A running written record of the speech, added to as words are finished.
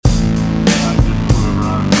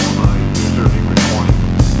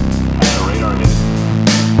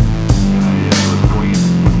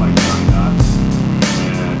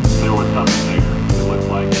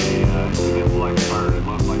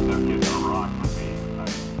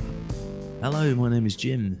Hello, my name is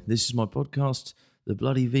Jim. This is my podcast, The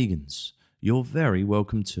Bloody Vegans. You're very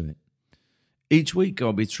welcome to it. Each week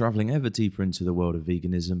I'll be travelling ever deeper into the world of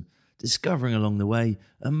veganism, discovering along the way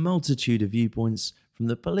a multitude of viewpoints from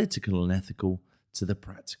the political and ethical to the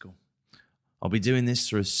practical. I'll be doing this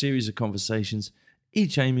through a series of conversations,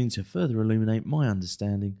 each aiming to further illuminate my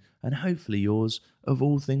understanding and hopefully yours of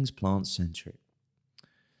all things plant-centric.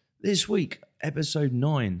 This week, episode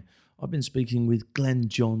 9, I've been speaking with Glen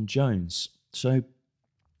John Jones. So,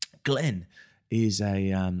 Glen is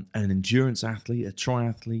an endurance athlete, a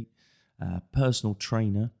triathlete, personal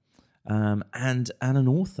trainer, and an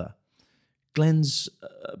author. Glen's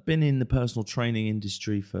been in the personal training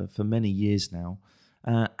industry for many years now,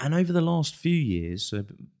 and over the last few years,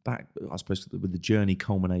 back I suppose with the journey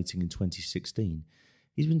culminating in 2016,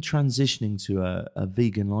 he's been transitioning to a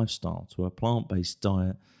vegan lifestyle, to a plant-based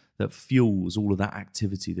diet that fuels all of that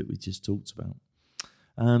activity that we just talked about,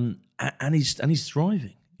 and he's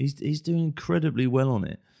thriving. He's doing incredibly well on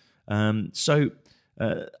it. So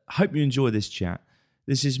hope you enjoy this chat.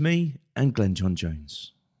 This is me and Glen John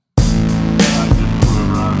Jones. I just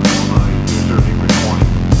flew around recording.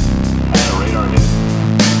 I had a radar hit,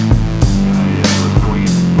 and I was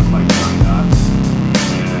swinging with my gun knot,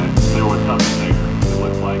 and there was something there. It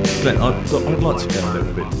looked like Glen, I'd like to go a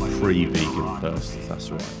little bit pre-vegan first, if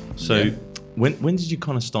that's all right. So, when did you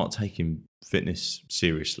kind of start taking fitness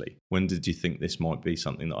seriously? When did you think this might be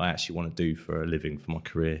something that I actually want to do for a living, for my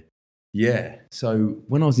career? Yeah. So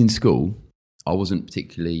when I was in school, I wasn't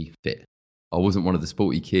particularly fit. I wasn't one of the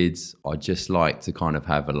sporty kids. I just liked to kind of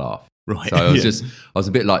have a laugh. Right. So I was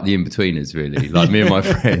a bit like the in-betweeners, really, like me and my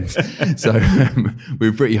friends. So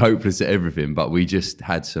we were pretty hopeless at everything, but we just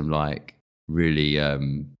had some like really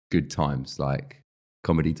good times, like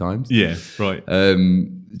comedy times. Yeah, right.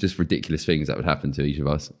 Just ridiculous things that would happen to each of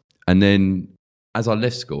us. And then as I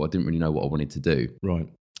left school, I didn't really know what I wanted to do. Right.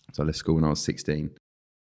 So I left school when I was 16.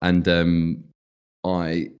 And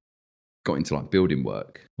I got into like building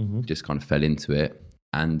work, just kind of fell into it.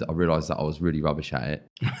 And I realised that I was really rubbish at it.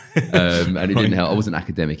 And it didn't help. I wasn't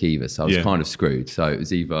academic either. So I was kind of screwed. So it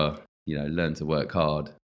was either, learn to work hard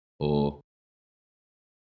or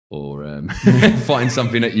find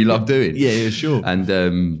something that you love doing. Yeah, sure.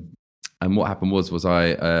 And what happened was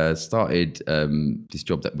I started this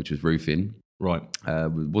job which was roofing. Right.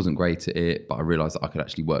 Wasn't great at it, but I realised that I could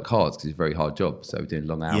actually work hard because it's a very hard job. So doing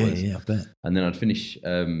long hours. Yeah, I bet. And then I'd finish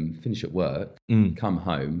at work, come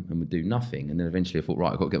home and would do nothing. And then eventually I thought,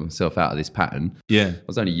 right, I've got to get myself out of this pattern. Yeah. I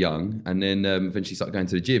was only young. And then eventually started going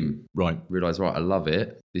to the gym. Right. Realised, right, I love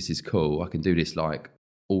it. This is cool. I can do this like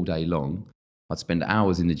all day long. I'd spend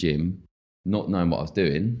hours in the gym, not knowing what I was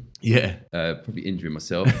doing. Yeah. Probably injuring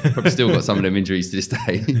myself. Probably still got some of them injuries to this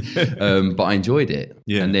day. But I enjoyed it.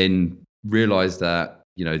 Yeah. And then realised that,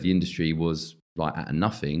 the industry was like at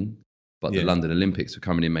nothing, but the London Olympics were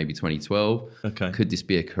coming in maybe 2012. Okay. Could this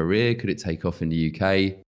be a career? Could it take off in the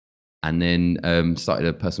UK? And then started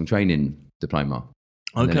a personal training diploma.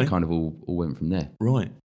 And then it kind of all went from there.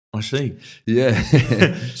 Right. I see. Yeah.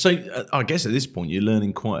 So I guess at this point you're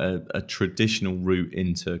learning quite a traditional route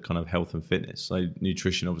into kind of health and fitness. So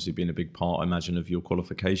nutrition obviously being a big part, I imagine, of your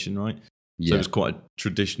qualification, right? Yeah. So it was quite a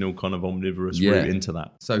traditional kind of omnivorous route into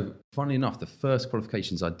that. So funnily enough, the first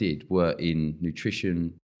qualifications I did were in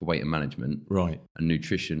nutrition for weight and management. Right. And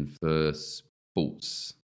nutrition for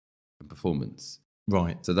sports and performance.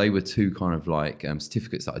 Right. So they were two kind of like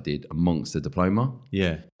certificates that I did amongst the diploma.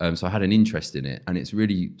 Yeah. So I had an interest in it. And it's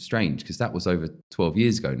really strange because that was over 12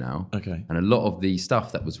 years ago now. Okay. And a lot of the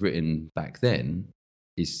stuff that was written back then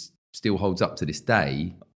still holds up to this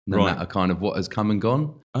day, no matter kind of what has come and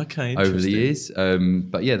gone over the years.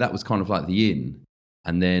 But yeah, that was kind of like the in.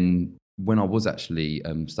 And then when I was actually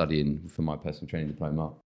studying for my personal training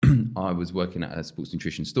diploma, I was working at a sports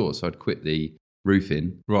nutrition store. So I'd quit the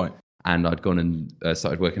roofing. Right. And I'd gone and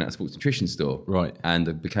started working at a sports nutrition store. Right. And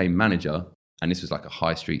I became manager. And this was like a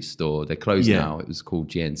high street store. They're closed now. It was called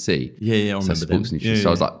GNC. Yeah, I remember sports nutrition. Yeah, so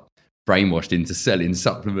I was like brainwashed into selling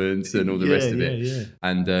supplements and all the rest of it. Yeah.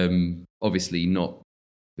 And obviously not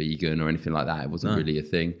vegan or anything like that. It wasn't really a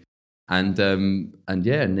thing. And then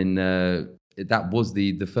that was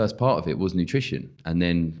the first part of it was nutrition. And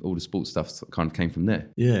then all the sports stuff kind of came from there.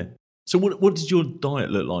 Yeah. So what did your diet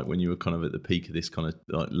look like when you were kind of at the peak of this kind of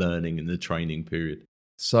like learning and the training period?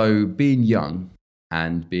 So being young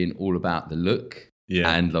and being all about the look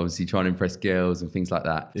and obviously trying to impress girls and things like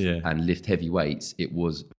that and lift heavy weights, it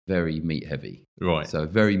was very meat heavy. Right. So a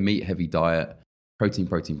very meat heavy diet,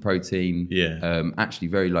 protein. Yeah. Actually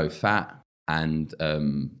very low fat and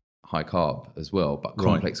high carb as well, but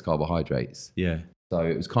complex carbohydrates. Yeah. So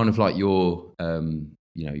it was kind of like your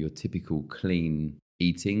your typical clean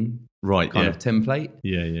eating right kind of template.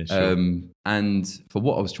 Yeah, sure. And for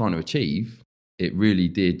what I was trying to achieve, it really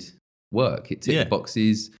did work. It ticked the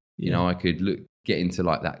boxes. I could get into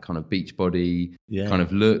like that kind of beach body kind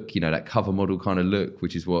of look, that cover model kind of look,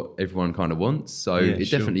 which is what everyone kind of wants. So it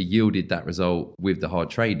definitely yielded that result with the hard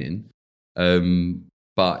training.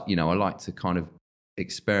 But, I like to kind of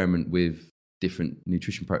experiment with different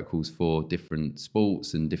nutrition protocols for different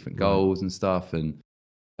sports and different goals and stuff. And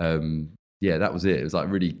that was it. It was like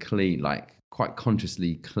really clean, like quite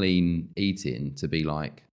consciously clean eating to be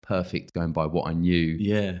like perfect going by what I knew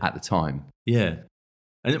at the time. Yeah.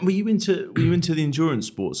 And were you into the endurance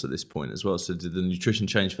sports at this point as well? So did the nutrition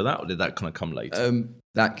change for that, or did that kind of come later?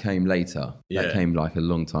 That came later. Yeah. That came like a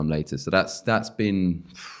long time later. So that's been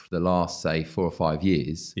the last, say, 4 or 5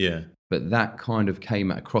 years. Yeah. But that kind of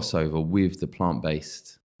came at a crossover with the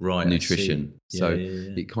plant-based nutrition. So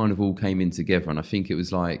it kind of all came in together. And I think it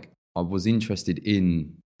was like I was interested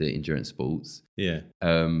in the endurance sports. Yeah.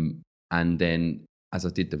 And then as I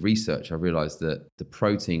did the research, I realized that the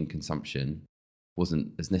protein consumption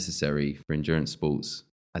wasn't as necessary for endurance sports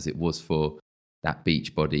as it was for that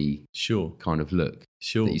beach body kind of look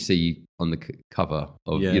that you see on the cover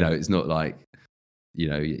of, it's not like,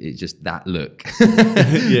 it's just that look.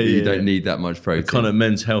 You don't need that much protein. The kind of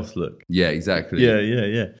men's health look. Yeah, exactly.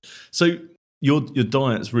 Yeah. So your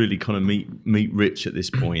diet's really kind of meat rich at this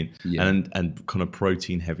point and kind of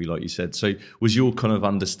protein heavy, like you said. So was your kind of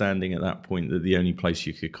understanding at that point that the only place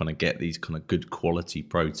you could kind of get these kind of good quality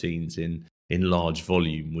proteins in large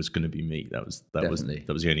volume was going to be meat? That was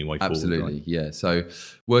the only way forward. Absolutely, right? Yeah. So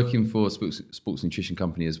working for a sports nutrition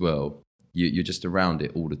company as well, you're just around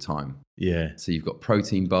it all the time. Yeah. So you've got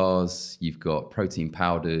protein bars, you've got protein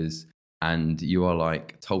powders, and you are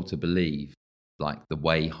like told to believe like the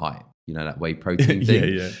whey hype, that whey protein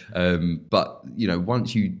thing. Yeah. But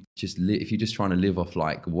once you if you're just trying to live off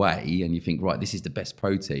like whey and you think, right, this is the best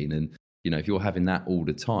protein, and if you're having that all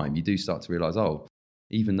the time, you do start to realize,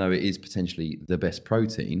 even though it is potentially the best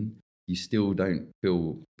protein, you still don't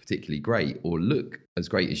feel particularly great or look as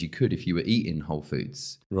great as you could if you were eating whole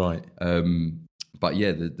foods. Right. But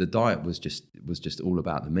yeah, the diet was just all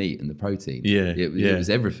about the meat and the protein. Yeah. It was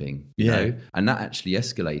everything, you know, and that actually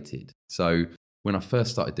escalated. So when I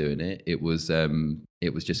first started doing it, it was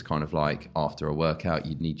just kind of like after a workout,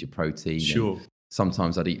 you'd need your protein. Sure. And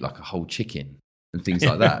sometimes I'd eat like a whole chicken and things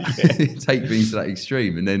like that. Take things to that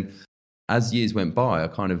extreme. And then as years went by, I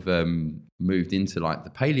kind of moved into like the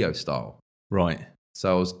paleo style. Right.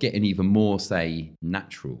 So I was getting even more, say,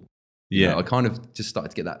 natural. Yeah. I kind of just started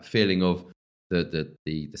to get that feeling of the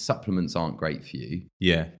supplements aren't great for you.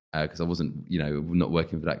 Yeah. Because I wasn't, not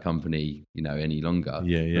working for that company, any longer.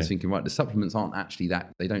 Yeah. I was thinking, right, the supplements aren't actually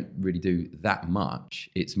they don't really do that much.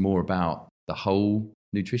 It's more about the whole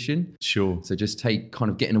nutrition. Sure. So just kind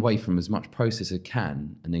of getting away from as much processed as I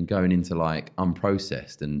can and then going into like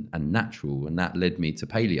unprocessed and natural. And that led me to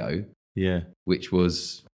paleo. Yeah. Which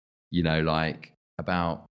was, like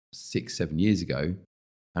about 6-7 years ago.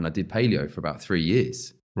 And I did paleo for about 3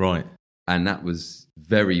 years. Right. And that was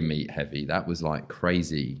very meat heavy. That was like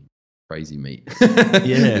crazy meat.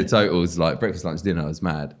 Yeah. The totals, like breakfast, lunch, dinner, I was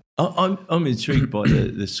mad. I'm intrigued by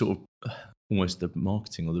the sort of almost the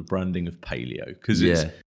marketing or the branding of paleo, because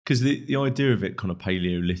the idea of it kind of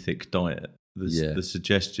Paleolithic diet, the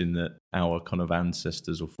suggestion that our kind of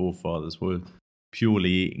ancestors or forefathers were purely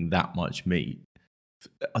eating that much meat.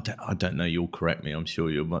 I don't know, you'll correct me, I'm sure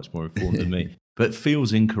you're much more informed than me, but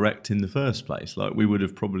feels incorrect in the first place. Like we would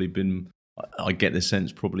have probably been, I get the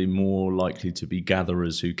sense, probably more likely to be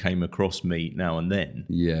gatherers who came across meat now and then,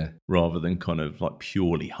 rather than kind of like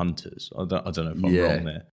purely hunters. I don't know if I'm wrong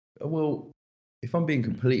there. Well, if I'm being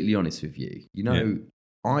completely honest with you,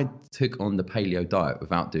 I took on the paleo diet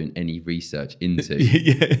without doing any research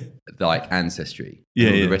into like ancestry and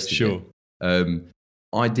all the rest of it.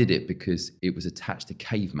 I did it because it was attached to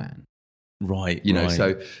caveman. Right.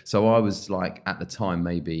 So I was like at the time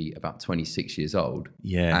maybe about 26 years old.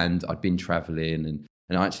 Yeah. And I'd been traveling and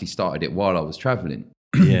I actually started it while I was traveling.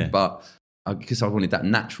 Yeah. But because I wanted that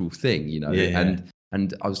natural thing,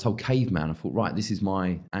 and I was told caveman. I thought, right, this is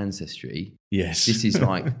my ancestry. Yes. This is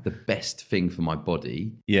like the best thing for my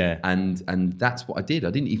body. Yeah. And that's what I did.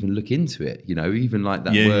 I didn't even look into it, even like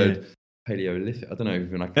that word Paleolithic. I don't know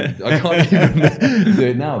even I can't even do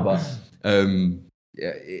it now, but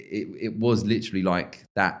it was literally like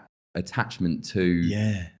that attachment to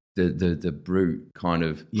the brute kind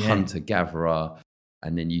of hunter gatherer.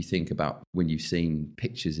 And then you think about when you've seen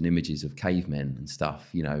pictures and images of cavemen and stuff,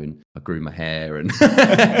 and I grew my hair and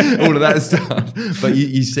all of that stuff. But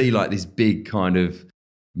you see like this big kind of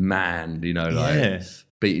man, you know, like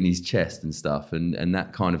beating his chest and stuff. And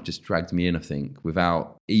that kind of just dragged me in, I think,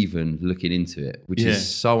 without even looking into it, which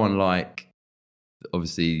is so unlike,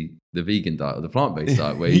 obviously, the vegan diet or the plant-based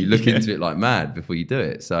diet, where you look into it like mad before you do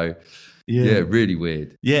it. So, really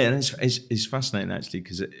weird. Yeah, and it's fascinating, actually,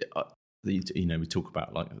 because, you know, we talk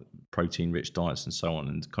about like protein-rich diets and so on,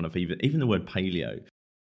 and kind of even the word paleo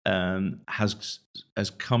has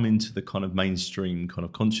come into the kind of mainstream kind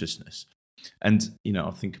of consciousness. And, you know,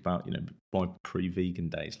 I think about, you know, my pre-vegan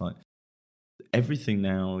days, like everything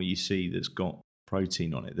now you see that's got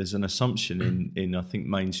protein on it, there's an assumption in I think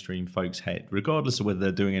mainstream folks' head, regardless of whether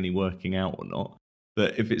they're doing any working out or not,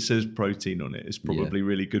 that if it says protein on it, it's probably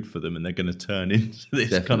really good for them, and they're going to turn into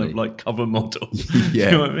this kind of like cover model. You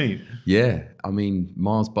know what I mean? Yeah. I mean,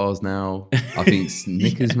 Mars bars now. I think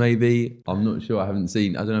Snickers maybe. I'm not sure. I don't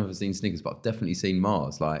know if I've seen Snickers, but I've definitely seen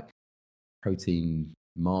Mars, like protein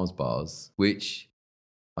Mars bars, which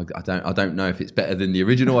I don't know if it's better than the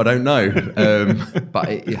original. I don't know. But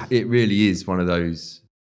it really is one of those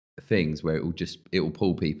things where it will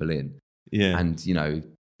pull people in. Yeah. And, you know,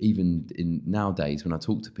 even in nowadays when I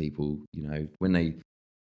talk to people, you know, when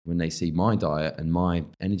they see my diet and my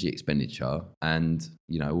energy expenditure, and,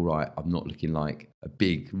 you know, all right, I'm not looking like a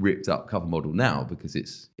big ripped up cover model now because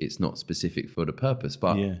it's not specific for the purpose,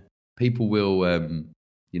 but people will,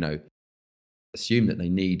 you know, assume that they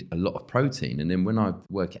need a lot of protein, and then when I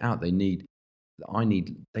work it out, they need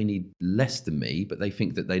less than me, but they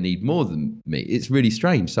think that they need more than me. It's really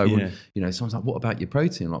strange. So when, you know, someone's like, "What about your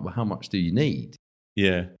protein?" I'm like, well, how much do you need?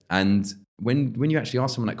 Yeah. And when you actually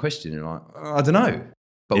ask someone that question, you're like, oh, I don't know.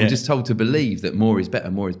 But we're just told to believe that more is better,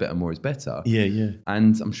 more is better, more is better. Yeah, yeah.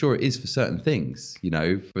 And I'm sure it is for certain things, you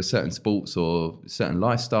know, for certain sports or certain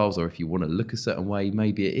lifestyles, or if you want to look a certain way,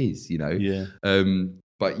 maybe it is, you know. Yeah.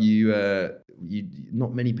 But you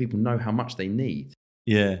not many people know how much they need.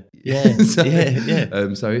 Yeah. Yeah.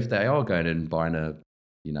 So if they are going and buying a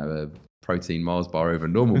protein Mars bar over a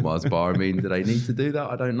normal Mars bar, I mean, do they need to do that?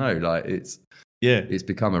 I don't know. Like it's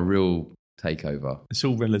become a real takeover. It's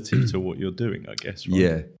all relative to what you're doing, I guess.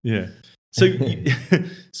 Right? Yeah. Yeah.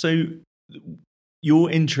 So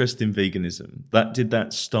your interest in veganism, did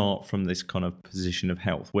that start from this kind of position of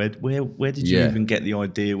health? Where did you even get the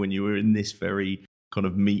idea when you were in this very kind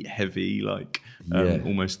of meat heavy, like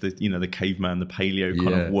almost the caveman, the paleo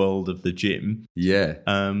kind of world of the gym? Yeah.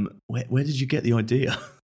 Where did you get the idea?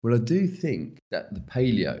 Well, I do think that the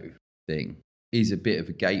paleo thing is a bit of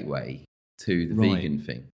a gateway to the vegan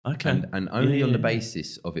thing. Okay. And only on the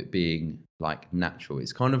basis of it being like natural.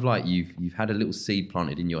 It's kind of like you've had a little seed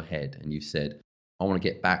planted in your head and you've said, I want to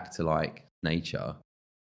get back to like nature,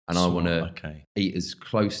 and I want to eat as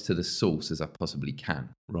close to the source as I possibly can.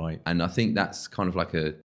 Right. And I think that's kind of like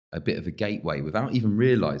a bit of a gateway without even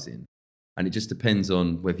realizing. And it just depends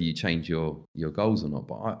on whether you change your goals or not.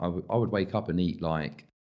 But I would wake up and eat like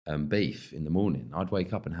beef in the morning. I'd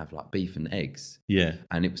wake up and have like beef and eggs. Yeah.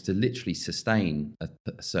 And it was to literally sustain a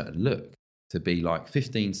certain look, to be like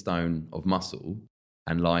 15 stone of muscle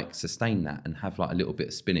and like sustain that and have like a little bit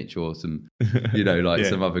of spinach or some,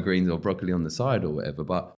 some other greens or broccoli on the side or whatever.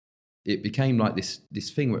 But it became like this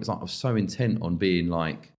thing where it's like I was so intent on being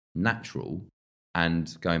like natural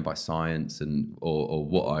and going by science and or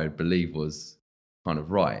what I believe was kind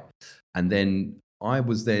of right. And then I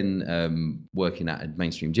was working at a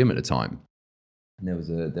mainstream gym at the time, and there was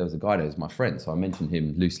a guy there who was my friend, so I mentioned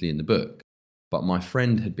him loosely in the book. But my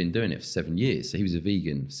friend had been doing it for 7 years, so he was a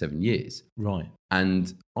vegan for 7 years. Right.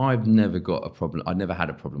 And I've never got a problem. I've never had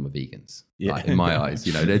a problem with vegans. Yeah. Like, in my eyes,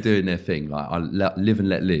 they're doing their thing. Like I live and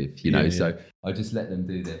let live, So I just let them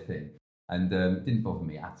do their thing. And it didn't bother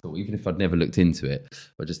me at all, even if I'd never looked into it.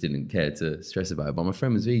 I just didn't care to stress about it. But my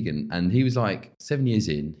friend was vegan, and he was like 7 years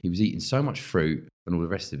in. He was eating so much fruit and all the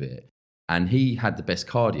rest of it. And he had the best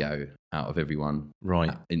cardio out of everyone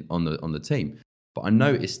on the team. But I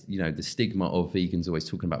noticed, the stigma of vegans always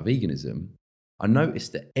talking about veganism. I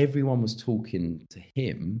noticed that everyone was talking to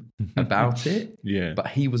him about it, but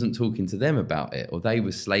he wasn't talking to them about it, or they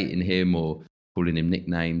were slating him or calling him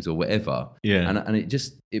nicknames or whatever. Yeah. And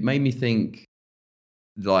it made me think,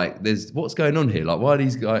 like, what's going on here? Like, why are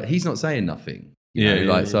these guys, he's not saying nothing.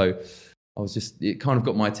 So I was it kind of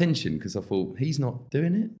got my attention because I thought, he's not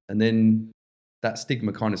doing it. And then that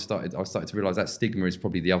stigma kind of I started to realize that stigma is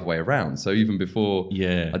probably the other way around. So even before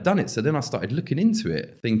I'd done it, so then I started looking into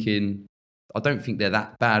it, thinking, I don't think they're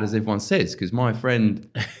that bad as everyone says, because my friend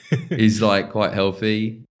is like quite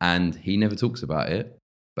healthy and he never talks about it,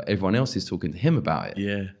 but everyone else is talking to him about it.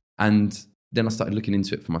 Yeah. And then I started looking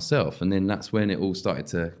into it for myself, and then that's when it all started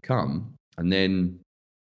to come. And then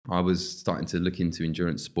I was starting to look into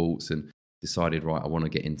endurance sports, and decided, right, I want to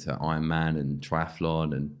get into Ironman and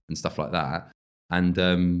triathlon and stuff like that. And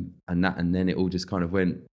then it all just kind of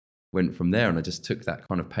went from there. And I just took that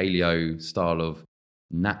kind of paleo style of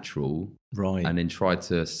natural, right, and then tried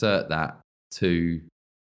to assert that to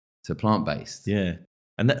plant-based. Yeah.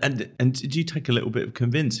 And did you take a little bit of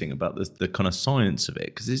convincing about the kind of science of it?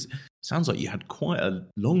 Because it sounds like you had quite a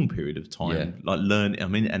long period of time, like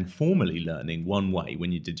learning, and formally learning one way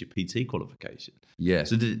when you did your PT qualification. Yeah.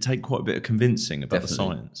 So did it take quite a bit of convincing about the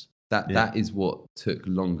science? That is what took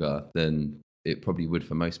longer than it probably would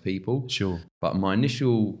for most people. Sure. But my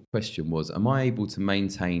initial question was, am I able to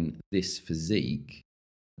maintain this physique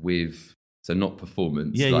with... So not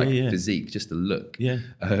performance, physique, just a look. Yeah.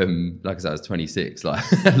 Like I said, I was 26. Like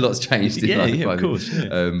a lot's changed in life. Yeah, of course.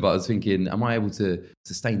 Yeah. But I was thinking, am I able to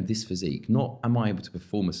sustain this physique? Not am I able to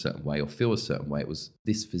perform a certain way or feel a certain way. It was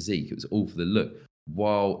this physique. It was all for the look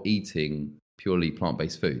while eating purely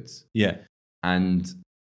plant-based foods. Yeah. And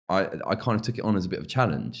I kind of took it on as a bit of a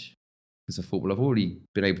challenge because I thought, well, I've already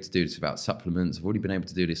been able to do this without supplements. I've already been able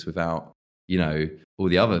to do this without, all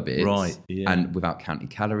the other bits, right? Yeah. And without counting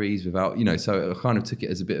calories, without, so I kind of took it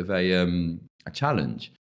as a bit of a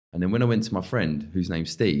challenge. And then when I went to my friend, whose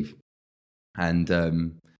name's Steve, and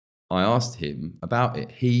I asked him about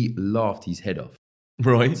it, he laughed his head off.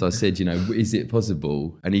 Right. So I said, is it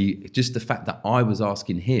possible? And just the fact that I was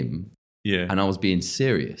asking him, and I was being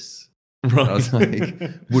serious. Right. I was like,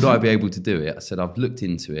 would I be able to do it? I said, I've looked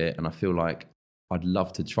into it, and I feel like I'd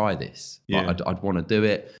love to try this. Yeah. I'd want to do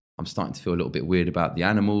it. I'm starting to feel a little bit weird about the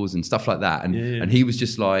animals and stuff like that. And he was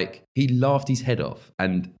just like, he laughed his head off.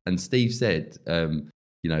 And Steve said,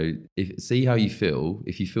 see how you feel.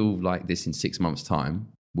 If you feel like this in 6 months' time,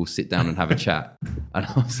 we'll sit down and have a chat. And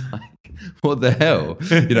I was like, what the hell?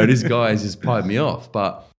 This guy has just pied me off.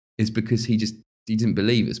 But it's because he didn't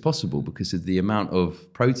believe it's possible because of the amount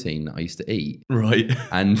of protein that I used to eat. Right.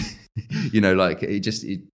 And, he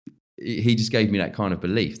just gave me that kind of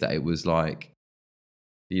belief that it was like,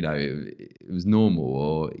 it was normal,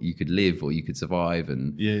 or you could live, or you could survive,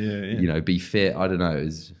 and be fit. I don't know. It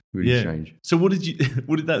was really strange. So what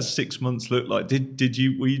did that 6 months look like?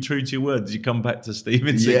 Were you true to your word? Did you come back to Steve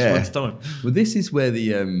in 6 months' time? Well, this is where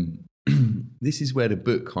the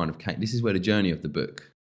book kind of came. This is where the journey of the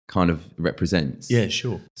book kind of represents. Yeah,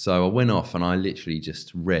 sure. So I went off and I literally just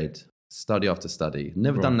read study after study.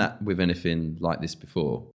 Never done that with anything like this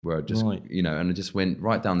before, where I just and I just went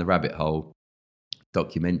right down the rabbit hole.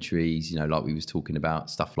 Documentaries, like we was talking about,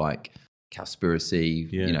 stuff like Cowspiracy,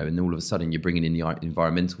 and all of a sudden you're bringing in the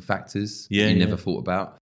environmental factors you never thought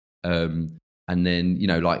about. And then,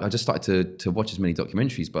 I just started to watch as many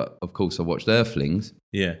documentaries, but of course I watched Earthlings.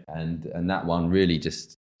 Yeah. And that one really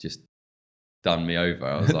just done me over.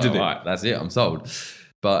 I was like, all right, that's it, I'm sold.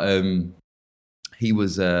 But he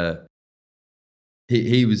was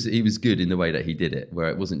he was good in the way that he did it, where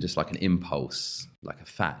it wasn't just like an impulse, like a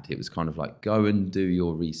fad. It was kind of like, go and do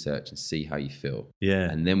your research and see how you feel. Yeah.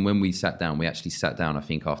 And then when we actually sat down, I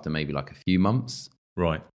think after maybe like a few months.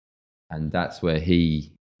 Right. And that's where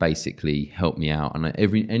he basically helped me out. And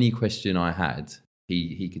any question I had,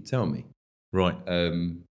 he could tell me. Right.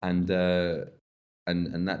 And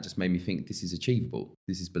that just made me think, this is achievable.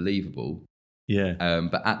 This is believable. Yeah.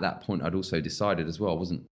 But at that point, I'd also decided as well, I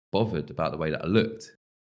wasn't bothered about the way that I looked.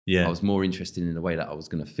 Yeah. I was more interested in the way that I was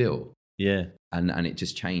going to feel. Yeah. And it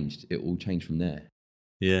just changed. It all changed from there.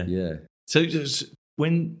 Yeah. Yeah. So just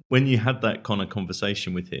when you had that kind of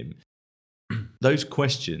conversation with him, those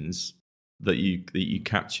questions that you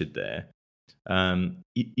captured there,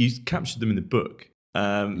 you captured them in the book.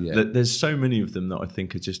 There's so many of them that I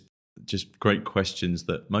think are just great questions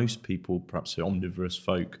that most people, perhaps omnivorous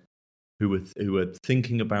folk, who are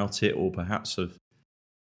thinking about it, or perhaps have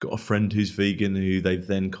got a friend who's vegan who they've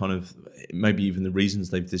then kind of, maybe even the reasons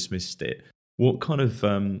they've dismissed it. What kind of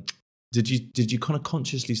did you kind of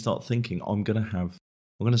consciously start thinking, I'm going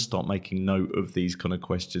to start making note of these kind of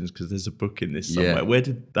questions because there's a book in this somewhere? Yeah. Where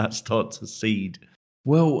did that start to seed?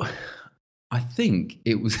 Well, I think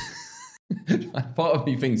it was part of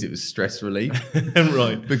me thinks it was stress relief.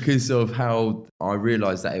 Right. Because of how I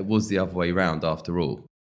realised that it was the other way around after all.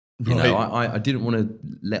 I didn't want to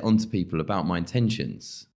let on to people about my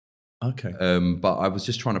intentions. Okay. But I was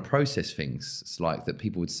just trying to process things. It's like that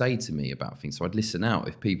people would say to me about things. So I'd listen out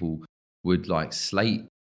if people would like slate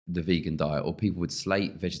the vegan diet, or people would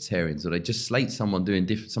slate vegetarians, or they'd just slate someone doing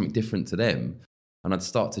something different to them. And I'd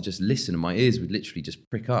start to just listen, and my ears would literally just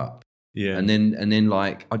prick up. Yeah. And then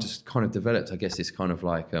like I just kind of developed, I guess, this kind of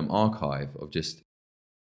like archive of just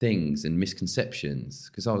things and misconceptions,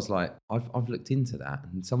 because I was like, I've looked into that,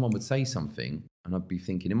 and someone would say something and I'd be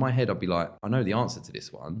thinking in my head, I'd be like, I know the answer to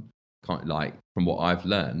this one, kind of like from what I've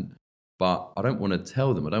learned, but I don't want to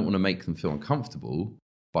tell them. I don't want to make them feel uncomfortable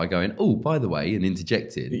by going, oh, by the way, and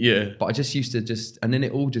interjecting. Yeah. But I just used to and then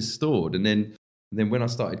it all just stored. And then when I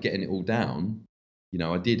started getting it all down,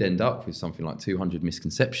 I did end up with something like 200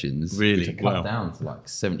 misconceptions. Really? Which I cut down to like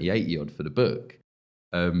 70, 80 odd for the book.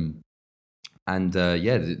 It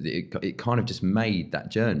kind of just made that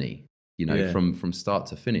journey, from start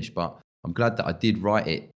to finish. But I'm glad that I did write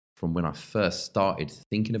it from when I first started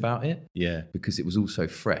thinking about it. Yeah. Because it was all so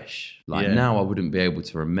fresh. Like now I wouldn't be able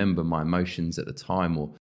to remember my emotions at the time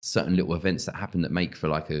or certain little events that happened that make for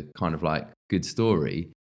like a kind of like good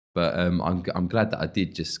story. But I'm glad that I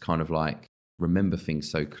did just kind of like remember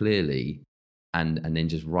things so clearly and then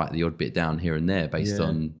just write the odd bit down here and there based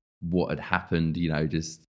on what had happened,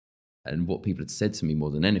 and what people had said to me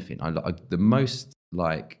more than anything. The most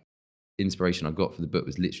like inspiration I got for the book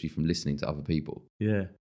was literally from listening to other people. Yeah.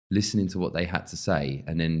 Listening to what they had to say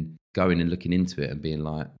and then going and looking into it and being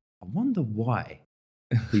like, I wonder why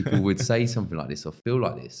people would say something like this or feel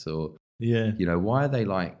like this, or, why are they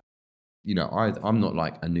like, I'm not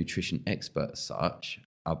like a nutrition expert as such,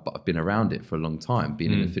 but I've been around it for a long time,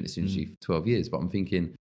 being in the fitness industry for 12 years. But I'm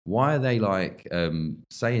thinking, why are they like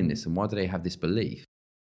saying this, and why do they have this belief?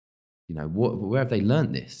 Where have they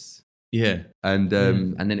learned this? Yeah. And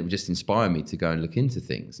then it would just inspire me to go and look into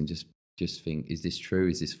things and just think, is this true?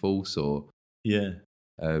 Is this false? Or, is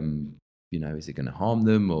it going to harm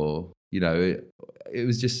them? Or, it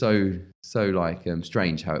was just so like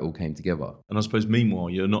strange how it all came together. And I suppose meanwhile,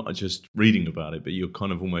 you're not just reading about it, but you're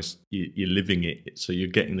kind of almost, you're living it. So you're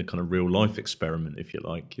getting the kind of real life experiment, if you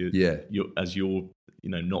like. You're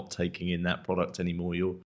not taking in that product anymore.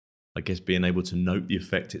 You're, I guess, being able to note the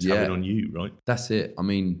effect it's having on you, right? That's it. I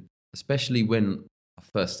mean, especially when I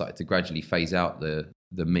first started to gradually phase out the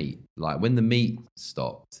meat. Like when the meat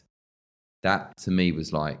stopped, that to me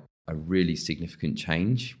was like a really significant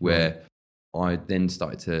change where I then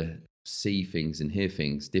started to see things and hear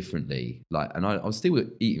things differently. Like, and I was still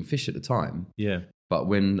eating fish at the time. Yeah. But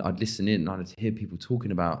when I'd listen in, I'd hear people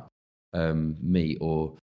talking about meat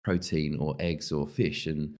or protein or eggs or fish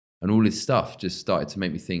and all this stuff just started to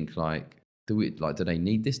make me think like, do they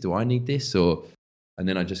need this? Do I need this? And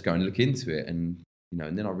then I just go and look into it and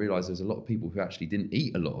then I realized there's a lot of people who actually didn't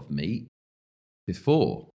eat a lot of meat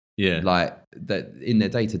before. Yeah. Like that in their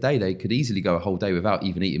day to day, they could easily go a whole day without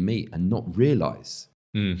even eating meat and not realize.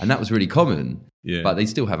 And that was really common. Yeah. But they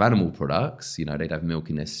still have animal products. They'd have milk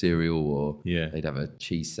in their cereal, or they'd have a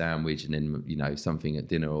cheese sandwich and then, something at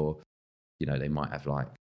dinner, or, they might have like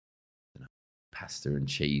pasta and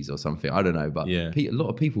cheese or something. I don't know. But a lot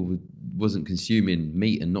of people wasn't consuming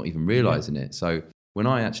meat and not even realizing it. So when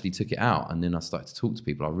I actually took it out and then I started to talk to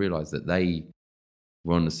people, I realized that they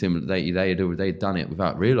were on a similar, they'd done it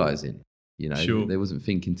without realizing, they wasn't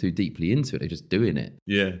thinking too deeply into it. They're just doing it.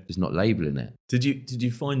 Yeah. Just not labeling it. Did you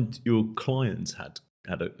find your clients had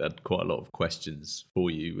quite a lot of questions for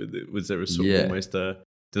you? Was there a sort of almost did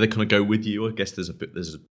they kind of go with you? I guess there's a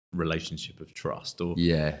relationship of trust, or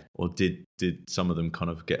did some of them kind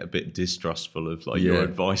of get a bit distrustful of like your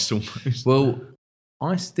advice almost? Well,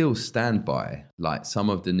 I still stand by like some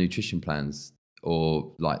of the nutrition plans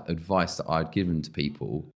or like advice that I'd given to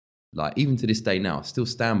people. Like even to this day now, I still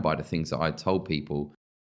stand by the things that I told people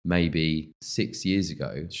maybe 6 years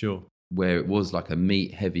ago. Sure. Where it was like a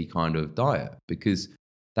meat heavy kind of diet, because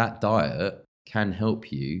that diet can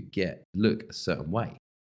help you look a certain way.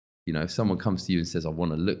 If someone comes to you and says, I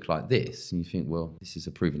want to look like this, and you think, well, this is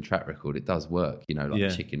a proven track record. It does work,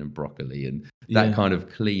 like chicken and broccoli and that kind of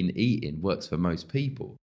clean eating works for most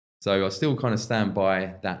people. So I still kind of stand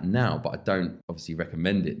by that now, but I don't obviously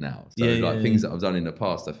recommend it now. So things that I've done in the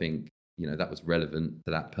past, I think, that was relevant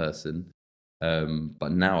to that person.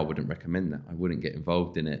 But now I wouldn't recommend that. I wouldn't get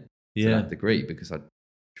involved in it to that degree, because I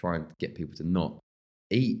try and get people to not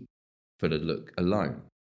eat for the look alone.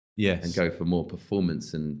 Yes. And go for more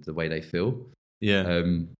performance and the way they feel. Yeah.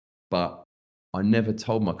 But I never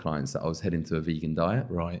told my clients that I was heading to a vegan diet.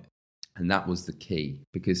 Right. And that was the key,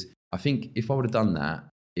 because I think if I would have done that,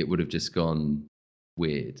 it would have just gone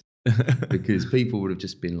weird. Because people would have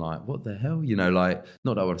just been like, what the hell? Like,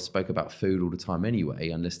 not that I would have spoke about food all the time anyway,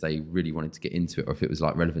 unless they really wanted to get into it or if it was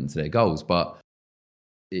like relevant to their goals. But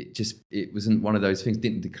it wasn't one of those things,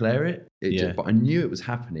 didn't declare it. But I knew it was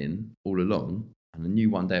happening all along. And I knew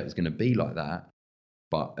one day it was going to be like that.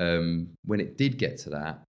 But when it did get to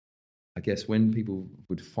that, I guess when people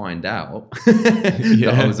would find out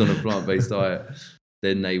that I was on a plant-based diet,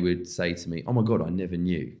 then they would say to me, oh my God, I never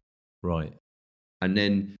knew. Right. And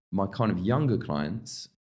then my kind of younger clients,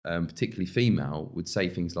 particularly female, would say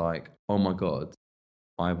things like, oh my God,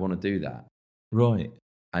 I want to do that. Right.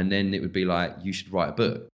 And then it would be like, you should write a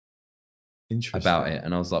book about it.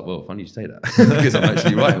 And I was like, well, funny you say that because I'm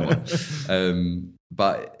actually writing one.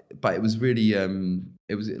 But it was really,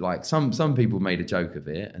 it was like some people made a joke of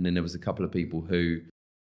it. And then there was a couple of people who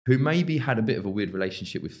maybe had a bit of a weird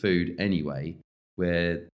relationship with food anyway,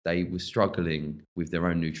 where they were struggling with their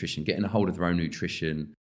own nutrition, getting a hold of their own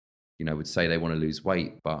nutrition, would say they want to lose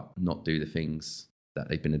weight, but not do the things that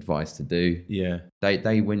they've been advised to do. Yeah.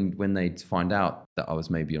 They when they'd find out that I was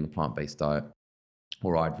maybe on a plant-based diet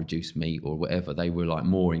or I'd reduced meat or whatever, they were like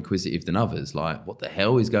more inquisitive than others. Like, what the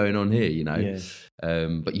hell is going on here? Yeah.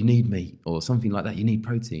 But you need meat or something like that. You need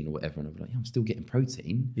protein or whatever. And I'd be like, I'm still getting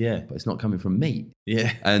protein. Yeah. But it's not coming from meat.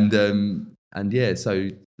 Yeah. And yeah, so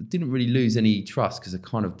I didn't really lose any trust because I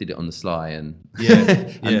kind of did it on the sly and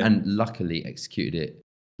and luckily executed it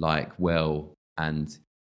like well. And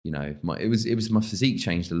it was my physique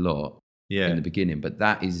changed a lot in the beginning, but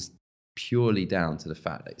that is purely down to the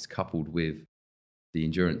fact that it's coupled with the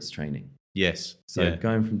endurance training. Yes. So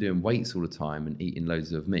going from doing weights all the time and eating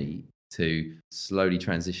loads of meat to slowly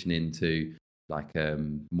transitioning to like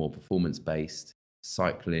more performance-based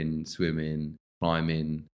cycling, swimming,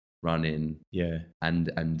 climbing, running,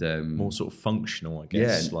 and more sort of functional, I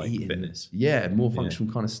guess, like eating, fitness. Yeah, more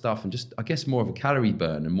functional kind of stuff, and just I guess more of a calorie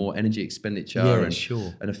burn and more energy expenditure. And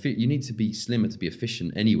sure. And you need to be slimmer to be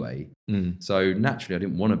efficient anyway. So naturally, I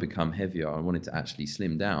didn't want to become heavier. I wanted to actually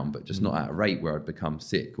slim down, but just not at a rate where I'd become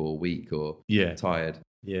sick or weak or tired.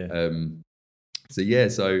 Yeah.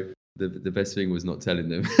 So the best thing was not telling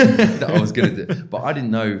them that I was going to do, but I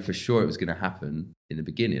didn't know for sure it was going to happen in the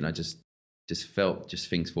beginning. I just felt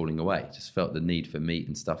things falling away, just felt the need for meat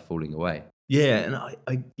and stuff falling away. Yeah, and I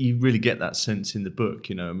you really get that sense in the book,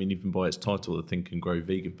 I mean, even by its title, The Think and Grow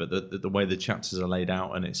Vegan, but the way the chapters are laid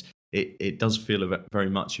out, and it does feel very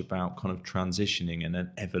much about kind of transitioning and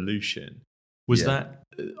an evolution. Was that,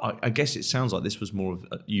 I guess it sounds like this was more of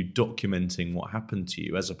you documenting what happened to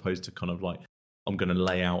you as opposed to kind of like, I'm going to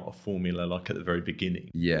lay out a formula like at the very beginning.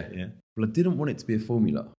 Yeah. Well, I didn't want it to be a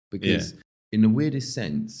formula because in the weirdest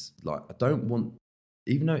sense, like I don't want,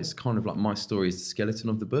 even though it's kind of like my story is the skeleton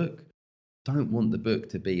of the book, I don't want the book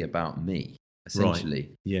to be about me, essentially.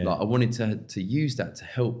 Right. Yeah. Like I wanted to use that to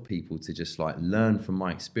help people to just like learn from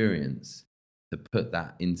my experience to put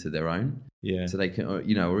that into their own. Yeah. So they can,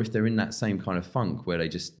 or if they're in that same kind of funk where they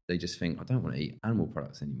just think, I don't want to eat animal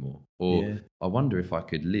products anymore. Or I wonder if I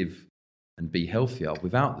could live and be healthier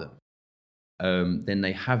without them. Then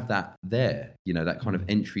they have that there, that kind of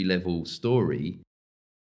entry level story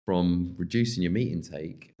from reducing your meat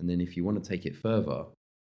intake, and then if you want to take it further,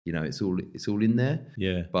 it's all in there.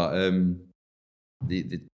 Yeah. But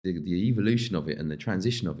the evolution of it and the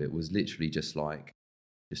transition of it was literally just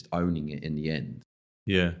owning it in the end.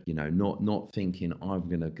 Yeah. Not thinking I'm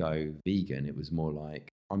gonna go vegan. It was more like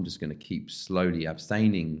I'm just gonna keep slowly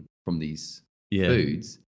abstaining from these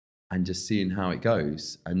foods and just seeing how it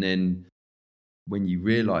goes, and then when you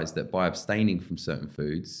realize that by abstaining from certain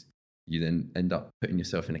foods, you then end up putting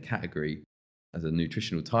yourself in a category as a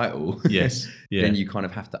nutritional title. Yes. Yeah. Then you kind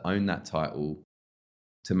of have to own that title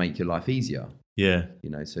to make your life easier. Yeah.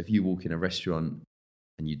 So if you walk in a restaurant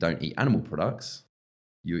and you don't eat animal products,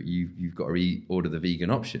 you've got to order the vegan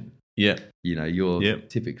option. Yeah. You're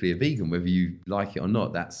typically a vegan, whether you like it or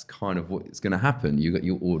not. That's kind of what's going to happen.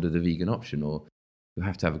 You'll order the vegan option, or you'll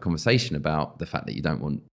have to have a conversation about the fact that you don't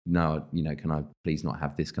want, can I please not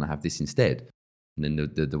have this? Can I have this instead? And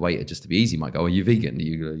then the waiter, just to be easy, might go, "Oh, are you vegan?"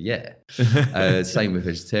 You go, "Yeah." Same with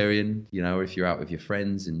vegetarian, or if you're out with your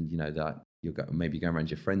friends and that you're maybe going around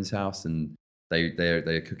your friend's house and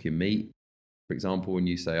they're cooking meat, for example, and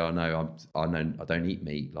you say, "Oh no, I don't eat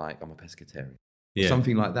meat. Like I'm a pescatarian," or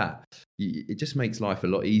something like that. It just makes life a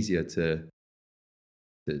lot easier to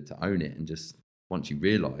own it, and just once you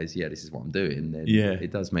realise, this is what I'm doing, then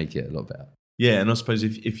it does make it a lot better. Yeah, and I suppose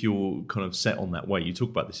if you're kind of set on that way, you talk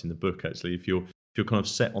about this in the book actually, if you're kind of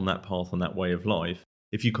set on that path, on that way of life,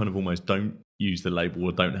 if you kind of almost don't use the label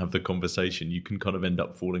or don't have the conversation, you can kind of end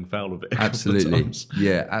up falling foul of it. Absolutely.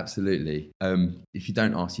 Yeah, absolutely. If you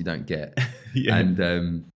don't ask, you don't get. And,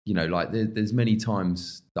 there's many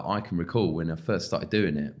times that I can recall when I first started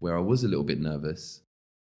doing it where I was a little bit nervous.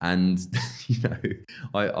 And,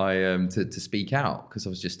 I to speak out because I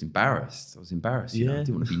was just embarrassed. I was embarrassed. I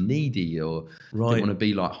didn't want to be needy or didn't want to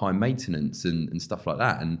be like high maintenance and stuff like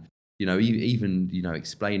that. And, even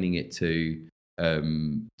explaining it to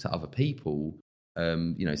other people,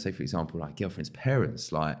 say, for example, like girlfriend's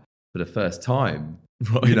parents, like for the first time,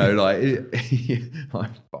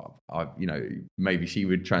 maybe she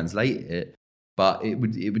would translate it. But it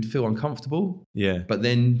would feel uncomfortable. Yeah. But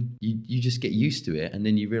then you just get used to it, and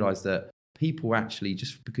then you realise that people actually,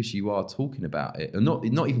 just because you are talking about it, or not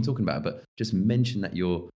even talking about it, but just mention that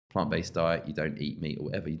you're plant-based diet, you don't eat meat or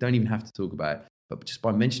whatever. You don't even have to talk about it, but just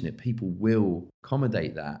by mentioning it, people will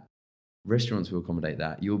accommodate that. Restaurants will accommodate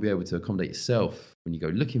that. You'll be able to accommodate yourself when you go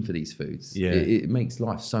looking for these foods. Yeah. It makes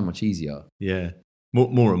life so much easier. Yeah.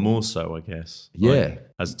 More and more so, I guess. Yeah. Like,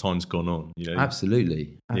 as time's gone on, you know.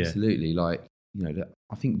 Absolutely. Like, you know,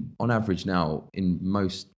 I think on average now in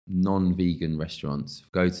most non-vegan restaurants,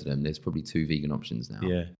 go to them, there's probably 2 vegan options now.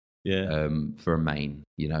 Yeah. For a main,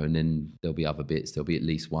 you know, and then there'll be other bits. There'll be at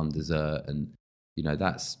least one dessert, and you know,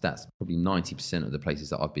 that's probably 90% of the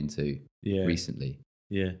places that I've been to recently.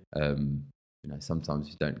 Yeah. You know, sometimes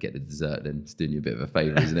if you don't get the dessert, then it's doing you a bit of a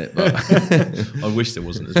favour, isn't it? But I wish there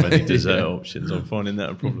wasn't as many dessert options. I'm finding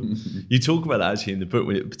that a problem. You talk about that actually in the book,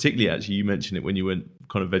 particularly actually you mentioned it when you went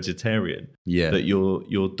kind of vegetarian. Yeah. That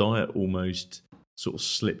your diet almost sort of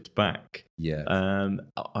slipped back. Yeah.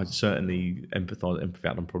 I certainly empathise. In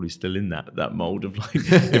fact, I'm probably still in that mould of like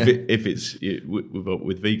if it's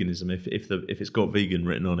with veganism, if it's got vegan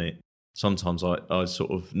written on it. Sometimes I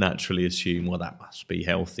sort of naturally assume, well, that must be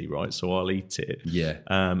healthy, right? So I'll eat it. Yeah.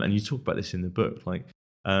 And you talk about this in the book, like,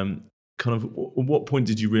 kind of, at what point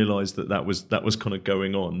did you realise that was kind of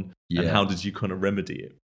going on, and how did you kind of remedy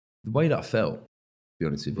it? The way that I felt, to be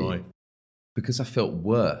honest with you, because I felt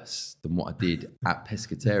worse than what I did at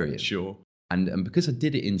Pescatarian. Sure. And because I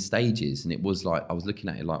did it in stages, and it was like I was looking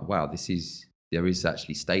at it like, wow, there is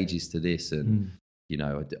actually stages to this, and. You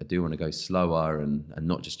know, I do want to go slower and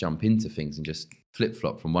not just jump into things and just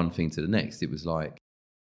flip-flop from one thing to the next. It was like,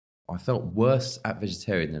 I felt worse at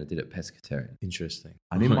vegetarian than I did at pescatarian. Interesting.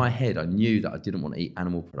 And in my head, I knew that I didn't want to eat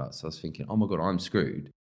animal products. So I was thinking, oh my God, I'm screwed.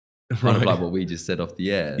 Kind of like what we just said off the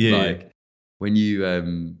air. Yeah. Like when you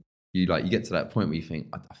get to that point where you think,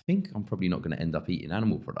 I think I'm probably not going to end up eating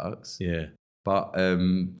animal products. Yeah. But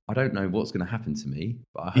I don't know what's going to happen to me.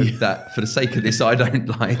 But I hope that for the sake of this, I don't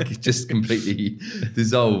just completely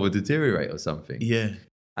dissolve or deteriorate or something. Yeah.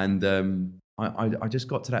 And I just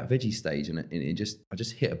got to that veggie stage, and I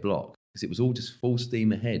just hit a block because it was all just full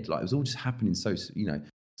steam ahead. Like it was all just happening. So you know,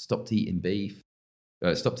 stopped eating beef,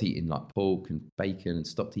 stopped eating like pork and bacon, and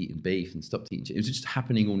stopped eating beef and stopped eating. It was just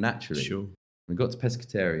happening all naturally. Sure. And I got to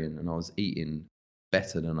pescatarian, and I was eating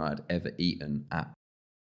better than I'd ever eaten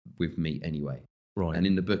with meat anyway. Right. And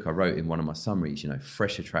in the book I wrote in one of my summaries, you know,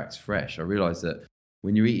 fresh attracts fresh. I realised that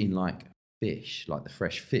when you're eating like fish, like the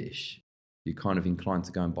fresh fish, you're kind of inclined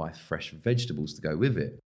to go and buy fresh vegetables to go with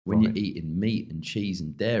it. When you're eating meat and cheese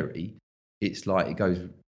and dairy, it's like it goes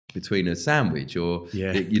between a sandwich, or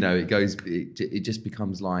it just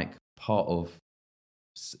becomes like part of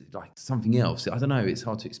like something else. I don't know, it's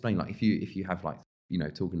hard to explain. Like if you have like, you know,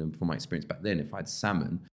 talking from my experience back then, if I had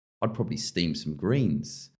salmon, I'd probably steam some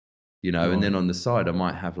greens, you know, and then on the side I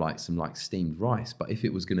might have like some like steamed rice. But if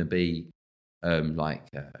it was going to be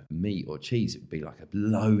meat or cheese, it would be like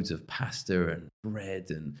loads of pasta and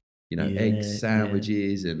bread and, you know, egg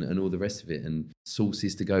sandwiches and all the rest of it, and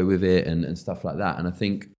sauces to go with it and stuff like that. And I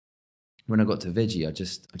think when I got to veggie, I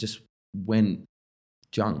just went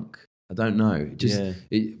junk. I don't know.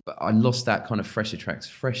 But I lost that kind of fresh attracts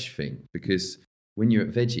fresh thing, because when you're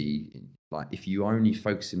at veggie, like if you're only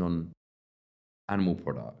focusing on animal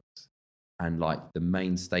products and like the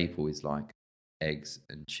main staple is like eggs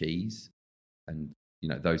and cheese and, you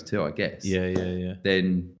know, those two, I guess. Yeah.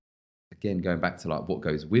 Then again, going back to like what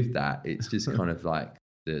goes with that, it's just kind of like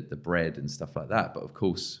the bread and stuff like that. But of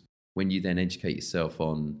course, when you then educate yourself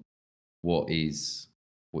on what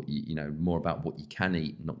you know, more about what you can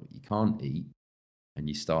eat, not what you can't eat, and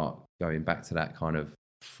you start going back to that kind of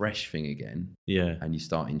fresh thing again, and you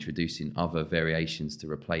start introducing other variations to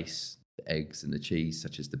replace the eggs and the cheese,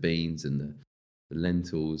 such as the beans and the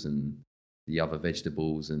lentils and the other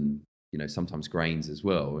vegetables, and, you know, sometimes grains as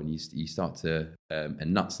well, and you start to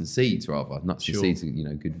and nuts and seeds, and seeds are, you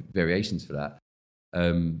know, good variations for that,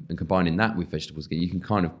 and combining that with vegetables again, you can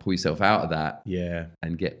kind of pull yourself out of that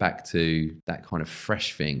and get back to that kind of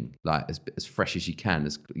fresh thing, like as fresh as you can,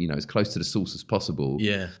 as, you know, as close to the source as possible,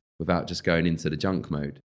 without just going into the junk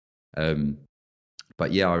mode.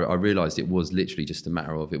 But I realised it was literally just a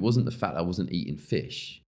matter of, it wasn't the fact that I wasn't eating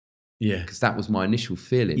fish. Yeah. Because that was my initial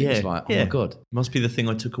feeling. Yeah. It was like, oh my God. Must be the thing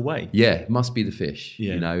I took away. Yeah, it must be the fish.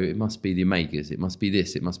 Yeah. You know, it must be the omegas. It must be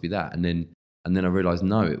this, it must be that. And then I realised,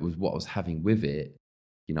 no, it was what I was having with it.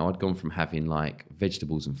 You know, I'd gone from having like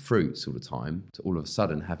vegetables and fruits all the time to all of a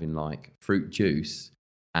sudden having like fruit juice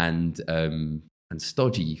and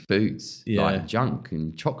stodgy foods, like junk,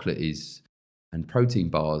 and chocolate and protein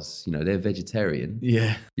bars, you know, they're vegetarian.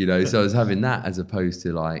 Yeah. You know, so I was having that as opposed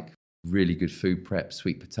to like really good food prep,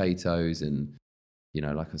 sweet potatoes and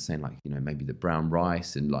like I was saying, like, maybe the brown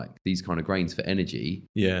rice and like these kind of grains for energy.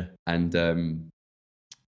 Yeah. And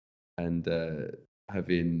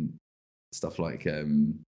having stuff like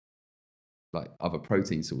other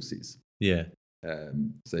protein sources. Yeah.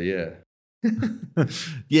 So yeah.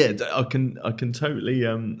 Yeah, I can totally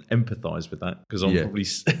empathise with that, because I'm probably,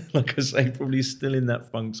 like I say, probably still in that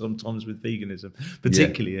funk sometimes with veganism,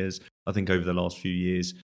 particularly as I think over the last few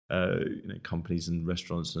years, companies and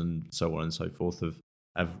restaurants and so on and so forth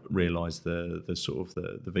have realised the sort of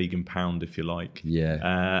the vegan pound, if you like,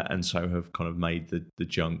 and so have kind of made the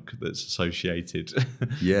junk that's associated,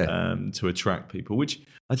 to attract people. Which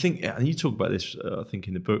I think, and you talk about this, I think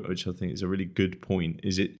in the book, which I think is a really good point.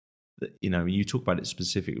 Is it that, you talk about it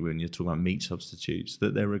specifically when you're talking about meat substitutes,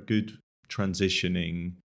 that they're a good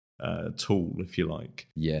transitioning tool, if you like.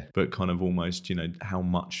 Yeah. But kind of almost, how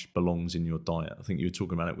much belongs in your diet. I think you were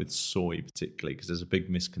talking about it with soy particularly, because there's a big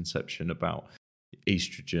misconception about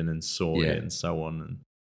estrogen and soy and so on. And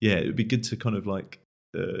it would be good to kind of like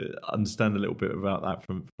understand a little bit about that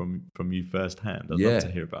from you firsthand. I'd love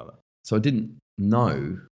to hear about that. So I didn't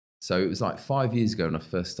know. So it was like 5 years ago when I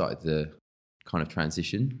first started the kind of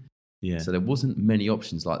transition. Yeah. So there wasn't many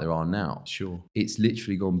options like there are now. Sure. It's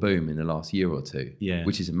literally gone boom in the last year or two. Yeah.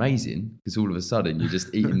 Which is amazing, because all of a sudden you're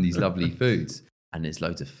just eating these lovely foods, and there's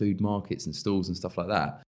loads of food markets and stalls and stuff like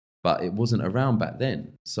that. But it wasn't around back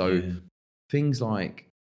then. So things like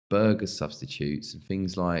burger substitutes and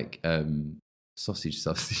things like sausage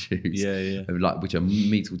substitutes, like, which are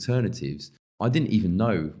meat alternatives, I didn't even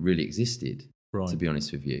know really existed, to be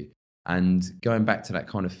honest with you. And going back to that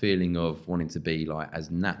kind of feeling of wanting to be like as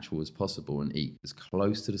natural as possible and eat as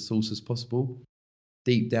close to the source as possible,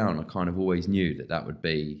 deep down I kind of always knew that would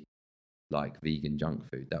be like vegan junk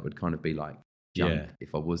food. That would kind of be like junk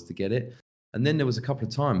if I was to get it. And then there was a couple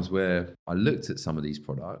of times where I looked at some of these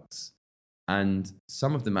products, and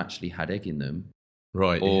some of them actually had egg in them,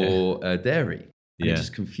 or dairy. And it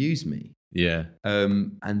just confused me. Yeah.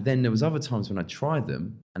 And then there was other times when I tried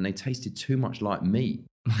them and they tasted too much like meat.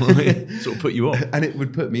 Sort of put you off. And it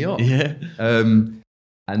would put me off. Yeah. And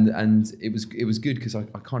it was good, because I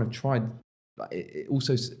kind of tried. It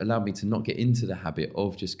also allowed me to not get into the habit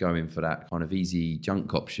of just going for that kind of easy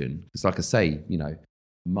junk option. Because like I say, a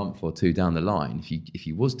month or two down the line, if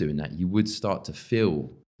you was doing that, you would start to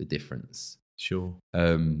feel the difference. Sure.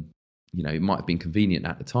 It might have been convenient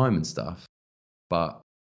at the time and stuff, but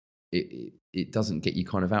it doesn't get you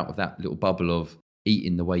kind of out of that little bubble of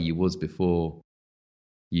eating the way you was before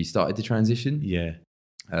you started the transition. Yeah.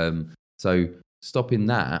 So stopping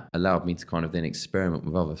that allowed me to kind of then experiment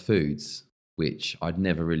with other foods, which I'd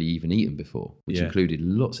never really even eaten before, which included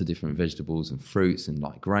lots of different vegetables and fruits and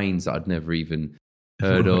like grains that I'd never even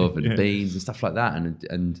heard of, and beans and stuff like that.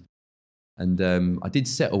 And I did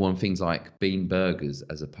settle on things like bean burgers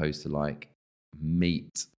as opposed to like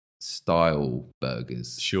meat style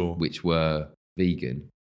burgers, which were vegan,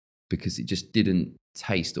 because it just didn't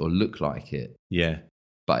taste or look like it. Yeah.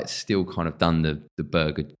 But it's still kind of done the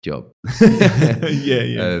burger job.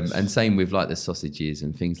 Yeah. And same with like the sausages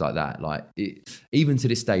and things like that. Like even to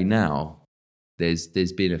this day now, there's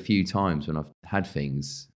been a few times when I've had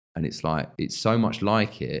things and it's like, it's so much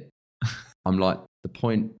like it. I'm like, the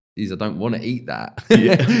point is I don't want to eat that.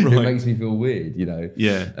 It makes me feel weird,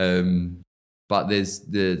 Yeah. But there's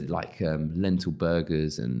the like lentil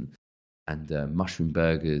burgers and mushroom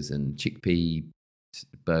burgers and chickpea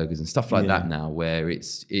burgers and stuff like that now, where it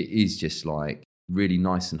is just like really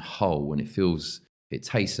nice and whole, and it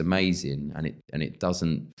tastes amazing, and it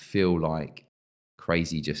doesn't feel like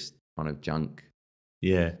crazy just kind of junk.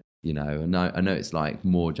 Yeah. I know it's like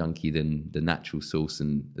more junky than the natural source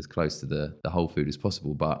and as close to the whole food as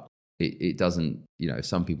possible, but it doesn't,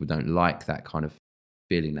 some people don't like that kind of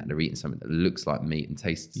feeling that they're eating something that looks like meat and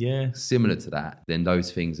tastes similar to that, then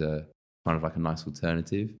those things are kind of like a nice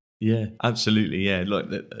alternative. Yeah, absolutely. Yeah, like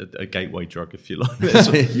a gateway drug, if you like.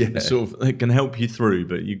 It can help you through,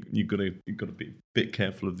 but you've got to be a bit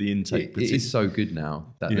careful of the intake. It is so good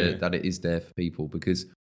now that it is there for people, because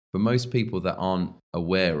for most people that aren't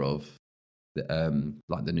aware of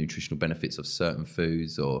like the nutritional benefits of certain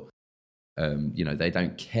foods, or they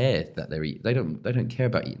don't care that they don't care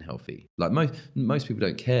about eating healthy. Like most people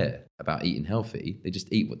don't care about eating healthy. They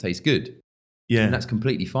just eat what tastes good. Yeah, and that's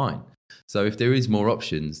completely fine. So if there is more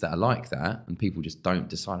options that are like that, and people just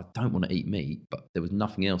decide I don't want to eat meat, but there was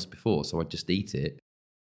nothing else before, so I just eat it.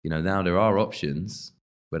 Now there are options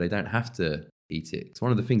where they don't have to eat it. It's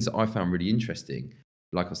one of the things that I found really interesting.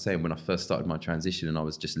 Like I was saying, when I first started my transition and I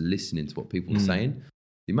was just listening to what people were saying,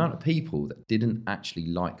 the amount of people that didn't actually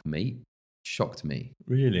like meat shocked me.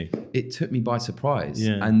 Really? It took me by surprise.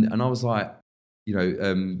 Yeah. And I was like,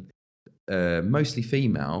 mostly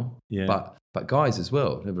female, Yeah. but guys as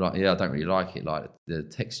well. They'll be like, yeah, I don't really like it. Like the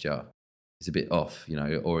texture is a bit off,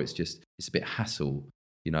 or it's a bit hassle,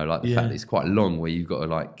 like the fact that it's quite long, where you've got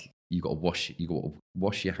to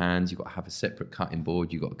wash your hands, you've got to have a separate cutting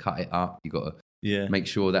board, you've got to cut it up, you've got to make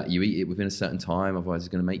sure that you eat it within a certain time, otherwise it's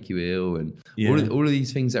going to make you ill, and all of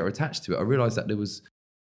these things that are attached to it. I realised that there was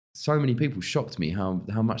so many people, shocked me how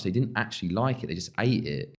much they didn't actually like it. They just ate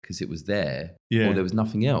it because it was there, or there was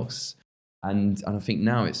nothing else. And I think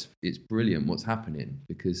now it's brilliant what's happening,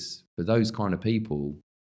 because for those kind of people,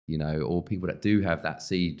 or people that do have that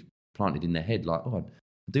seed planted in their head, like, oh,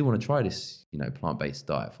 I do want to try this, plant-based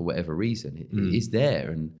diet for whatever reason. It is there,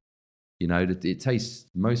 and it tastes.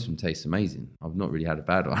 Most of them taste amazing. I've not really had a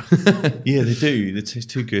bad one. Yeah, they do. They taste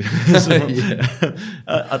too good.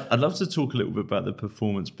 I'd love to talk a little bit about the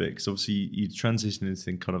performance bit, because obviously you transition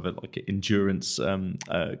into kind of like endurance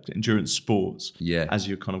sports. Yeah. As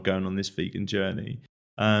you're kind of going on this vegan journey,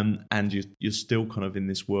 and you're still kind of in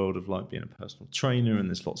this world of like being a personal trainer, and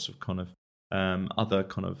there's lots of kind of other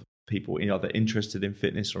kind of people either interested in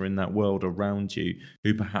fitness or in that world around you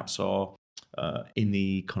who perhaps are in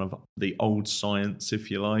the kind of the old science,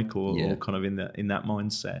 if you like, or kind of in that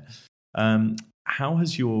mindset. How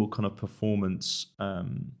has your kind of performance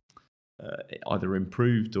either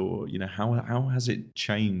improved, or how has it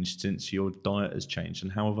changed since your diet has changed,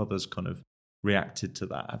 and how have others kind of reacted to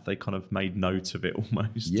that? Have they kind of made note of it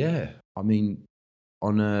almost? Yeah, I mean,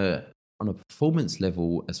 on a performance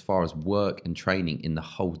level, as far as work and training in the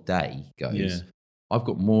whole day goes, I've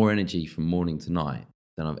got more energy from morning to night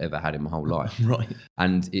than I've ever had in my whole life. Right.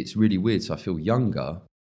 And it's really weird. So I feel younger,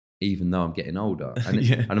 even though I'm getting older. And,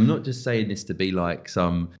 and I'm not just saying this to be like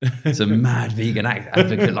some mad vegan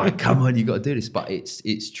advocate, like, come on, you got to do this. But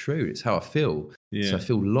it's true. It's how I feel. Yeah. So I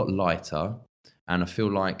feel a lot lighter, and I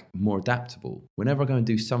feel like more adaptable. Whenever I go and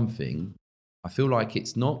do something, I feel like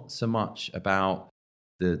it's not so much about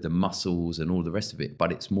the muscles and all the rest of it,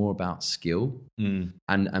 but it's more about skill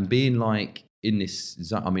and being like, in this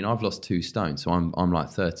zone. I mean, I've lost 2 stone, so I'm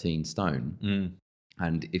like 13 stone.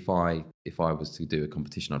 And if I was to do a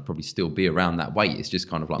competition, I'd probably still be around that weight. It's just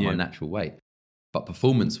kind of like my natural weight. But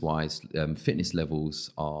performance-wise, fitness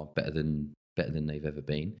levels are better than they've ever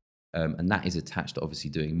been, and that is attached to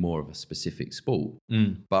obviously doing more of a specific sport.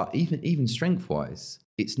 But even strength-wise,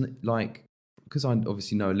 it's like, because I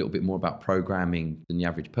obviously know a little bit more about programming than the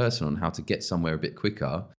average person on how to get somewhere a bit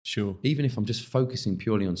quicker. Sure. Even if I'm just focusing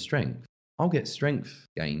purely on strength, I'll get strength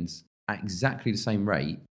gains at exactly the same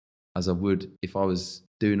rate as I would if I was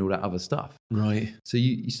doing all that other stuff. Right. So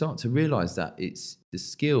you start to realize that it's the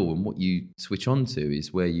skill and what you switch on to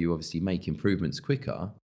is where you obviously make improvements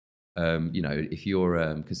quicker. If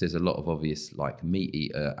you're, because there's a lot of obvious like meat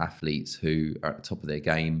eater athletes who are at the top of their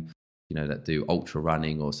game, that do ultra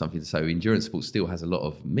running or something. So endurance sports still has a lot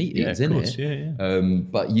of meat eaters in it. Yeah.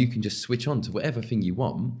 But you can just switch on to whatever thing you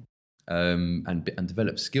want and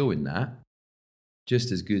develop skill in that.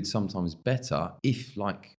 Just as good, sometimes better, if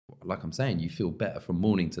like I'm saying, you feel better from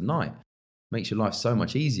morning to night. Makes your life so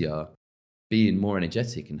much easier, being more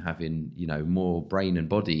energetic and having more brain and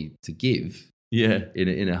body to give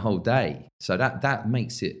in a whole day. So that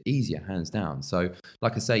makes it easier, hands down. So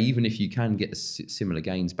like I say, even if you can get similar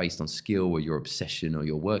gains based on skill or your obsession or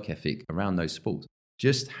your work ethic around those sports,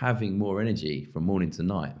 just having more energy from morning to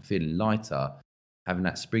night, feeling lighter, having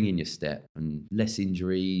that spring in your step and less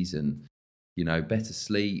injuries and better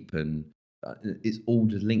sleep, and it's all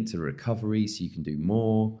just linked to recovery, so you can do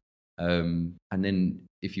more. And then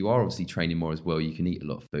if you are obviously training more as well, you can eat a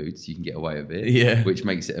lot of food, so you can get away with it, which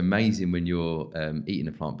makes it amazing when you're eating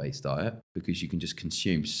a plant-based diet, because you can just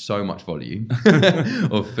consume so much volume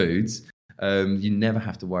of foods. You never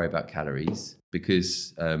have to worry about calories,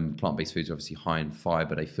 because plant-based foods are obviously high in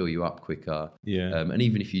fiber, they fill you up quicker. And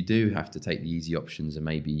even if you do have to take the easy options and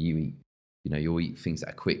maybe you'll eat things that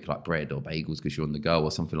are quick, like bread or bagels because you're on the go,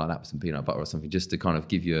 or something like that, with some peanut butter or something, just to kind of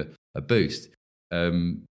give you a boost.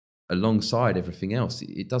 Alongside everything else, it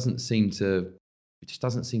just doesn't seem to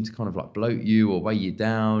kind of like bloat you or weigh you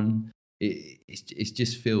down. It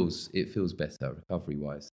just feels better recovery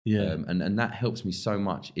wise. And that helps me so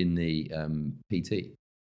much in the PT,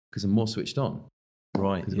 because I'm more switched on.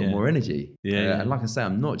 Right. Because I've got more energy. And like I say,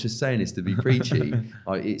 I'm not just saying this to be preachy.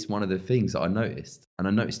 It's one of the things that I noticed, and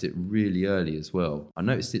I noticed it really early as well. I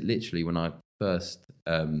noticed it literally when I first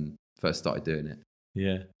started doing it.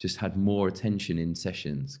 Just had more attention in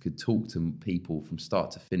sessions, could talk to people from start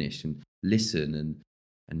to finish and listen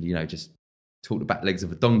and just talk the back legs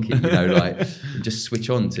of a donkey, like, and just switch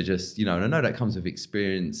on to just, and I know that comes with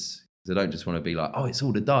experience, because I don't just want to be like, oh, it's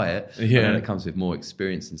all the diet. I know that comes with more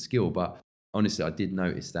experience and skill, but honestly, I did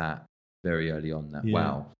notice that very early on. That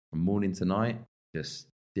wow, from morning to night, just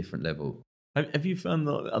different level. Have you found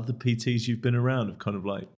that other PTs you've been around have kind of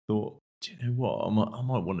like thought, do you know what, I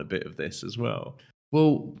might want a bit of this as well?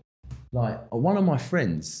 Well, like one of my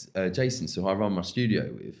friends, Jason, so I run my studio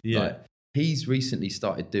with, like he's recently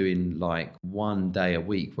started doing like 1 day a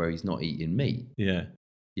week where he's not eating meat. Yeah.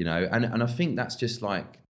 You know, and I think that's just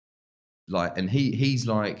like, and he's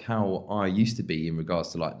like how I used to be in regards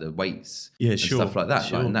to like the weights and stuff like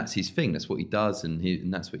that. Like, and that's his thing. That's what he does.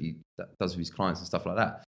 And that's what he does with his clients and stuff like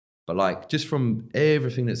that. But like, just from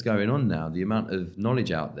everything that's going on now, the amount of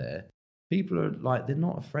knowledge out there, people are like, they're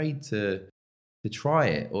not afraid to try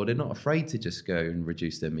it, or they're not afraid to just go and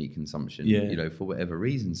reduce their meat consumption, you know, for whatever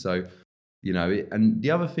reason. So, you know, and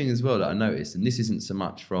the other thing as well that I noticed, and this isn't so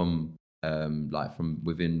much from like from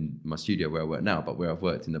within my studio where I work now, but where I've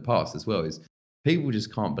worked in the past as well, is people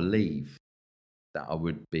just can't believe that I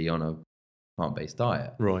would be on a plant-based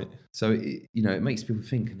diet. Right. So, you know, it makes people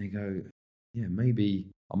think, and they go, yeah, maybe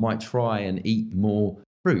I might try and eat more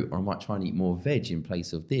fruit, or I might try and eat more veg in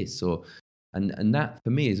place of this, or and that for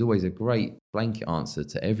me is always a great blanket answer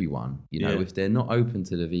to everyone. You know, if they're not open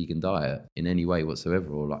to the vegan diet in any way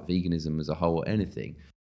whatsoever, or like veganism as a whole or anything,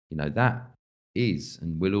 you know, that is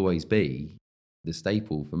and will always be the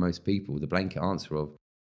staple for most people, the blanket answer of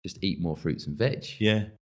just eat more fruits and veg. Yeah.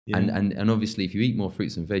 And obviously if you eat more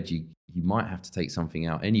fruits and veg, you might have to take something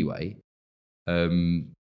out anyway, otherwise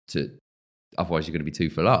you're going to be too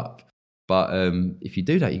full up. But if you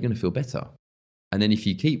do that, you're going to feel better. And then if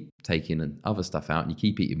you keep taking other stuff out and you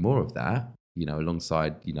keep eating more of that, you know,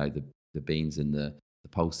 alongside, you know, the beans and the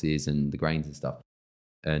pulses and the grains and stuff,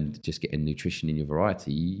 and just getting nutrition in your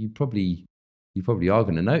variety, you probably are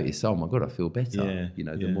going to notice, oh my God, I feel better. You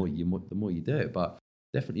know, the more you do it. But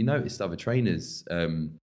definitely noticed other trainers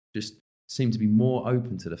just seem to be more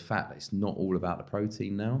open to the fact that it's not all about the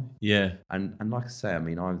protein now. Yeah. And like I say, I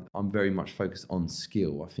mean, I'm very much focused on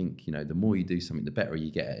skill. I think, you know, the more you do something, the better you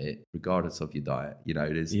get at it, regardless of your diet. You know,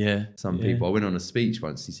 there's some people, I went on a speech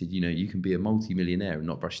once, he said, you know, you can be a multi-millionaire and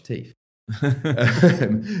not brush your teeth.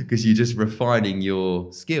 Because you're just refining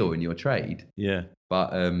your skill in your trade. Yeah.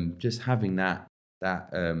 But just having that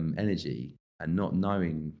energy and not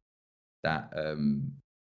knowing that,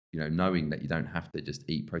 you know, knowing that you don't have to just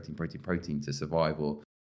eat protein to survive, or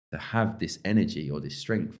to have this energy or this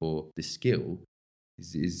strength or this skill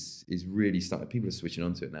is really starting. People are switching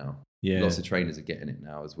onto it now. Yeah. Lots of trainers are getting it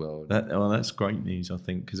now as well. That's great news, I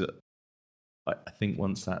think, because I think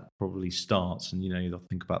once that probably starts, and, you know, you'll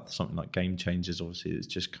think about something like Game Changers, obviously, it's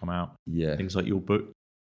just come out. Yeah. Things like your book,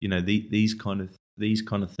 you know, these kind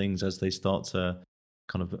of things, as they start to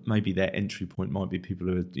kind of, maybe their entry point might be people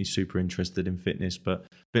who are super interested in fitness, but a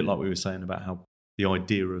bit like we were saying about how the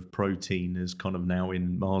idea of protein is kind of now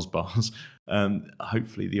in Mars bars.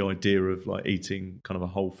 Hopefully the idea of like eating kind of a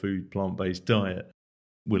whole food plant-based diet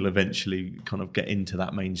will eventually kind of get into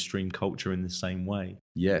that mainstream culture in the same way.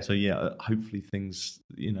 Yeah. So yeah, hopefully things,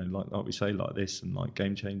 you know, like we say, like this and like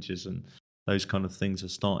Game Changers and those kind of things are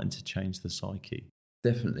starting to change the psyche.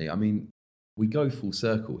 Definitely. I mean, we go full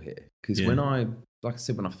circle here, because like I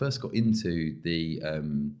said, when I first got into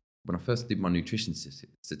when I first did my nutrition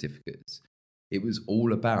certificates, it was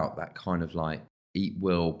all about that kind of like eat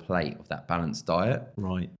well plate of that balanced diet.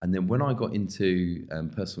 Right. And then when I got into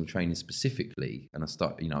personal training specifically, and I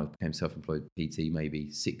became self-employed PT maybe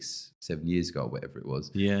 6-7 years ago, or whatever it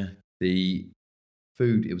was. Yeah. The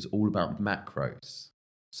food, it was all about macros.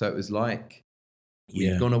 So it was like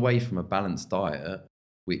we'd gone away from a balanced diet,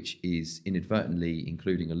 which is inadvertently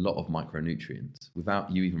including a lot of micronutrients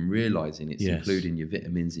without you even realizing it's including your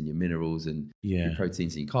vitamins and your minerals and your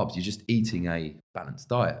proteins and your carbs. You're just eating a balanced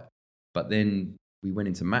diet. But then we went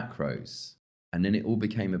into macros, and then it all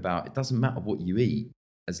became about, it doesn't matter what you eat,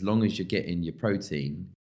 as long as you're getting your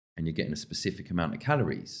protein and you're getting a specific amount of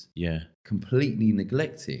calories. Yeah. Completely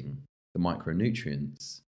neglecting the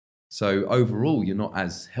micronutrients. So overall, you're not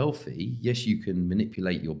as healthy. Yes, you can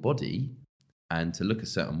manipulate your body and to look a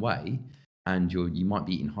certain way, and you might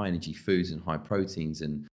be eating high energy foods and high proteins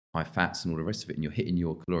and high fats and all the rest of it, and you're hitting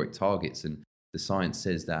your caloric targets, and the science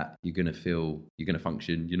says that you're going to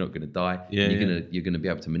function, you're not going to die, you're going to be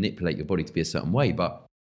able to manipulate your body to be a certain way. But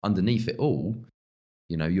underneath it all,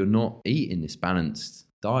 you know, you're not eating this balanced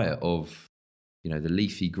diet of, you know, the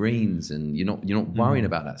leafy greens, and you're not worrying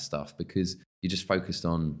about that stuff, because you're just focused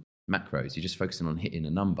on macros, you're just focusing on hitting a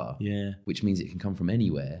number, which means it can come from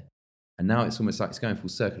anywhere. And now it's almost like it's going full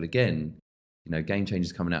circle again. You know, Game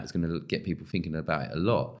Changers coming out is going to get people thinking about it a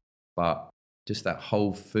lot. But just that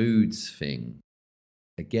whole foods thing,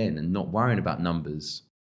 again, and not worrying about numbers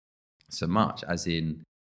so much, as in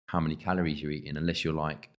how many calories you're eating, unless you're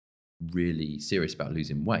like really serious about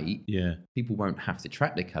losing weight, people won't have to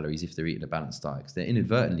track their calories if they're eating a balanced diet, because they're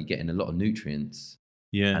inadvertently getting a lot of nutrients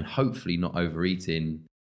and hopefully not overeating,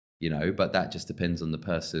 but that just depends on the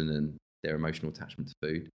person and their emotional attachment to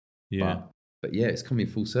food. But yeah, it's coming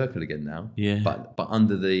full circle again now. But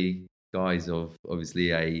under the guise of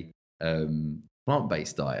obviously a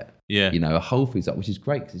plant-based diet. A whole foods diet, which is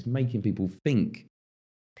great because it's making people think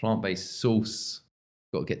plant-based source,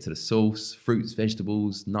 got to get to the source, fruits,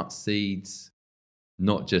 vegetables, nuts, seeds,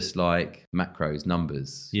 not just like macros,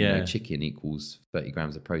 numbers. Chicken equals 30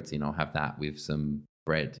 grams of protein. I'll have that with some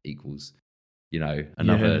bread equals,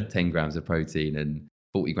 another 10 grams of protein and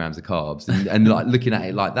 40 grams of carbs. And like looking at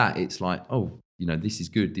it like that, it's like, oh, this is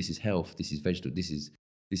good. This is health. This is vegetable. This is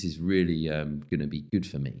really going to be good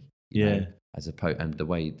for me. As opposed, and the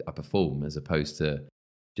way I perform, as opposed to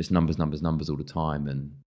just numbers all the time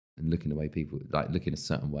and looking the way people like looking a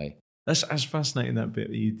certain way. That's fascinating, that bit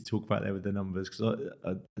that you talk about there with the numbers, because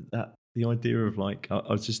the idea of like I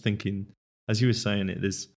was just thinking as you were saying it,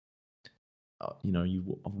 there's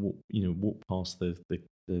you walk past the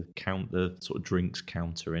sort of drinks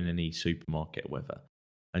counter in any supermarket or whatever,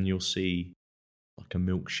 and you'll see like a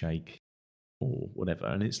milkshake or whatever,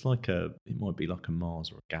 and it's like it might be like a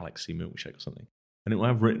Mars or a Galaxy milkshake or something, and it will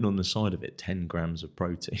have written on the side of it 10 grams of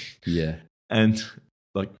protein. And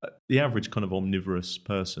like the average kind of omnivorous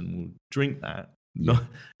person will drink that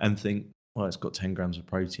and think, well, it's got 10 grams of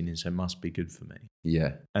protein in, so it must be good for me.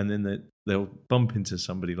 And then they'll bump into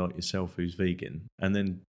somebody like yourself who's vegan and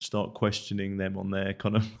then start questioning them on their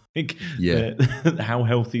kind of like how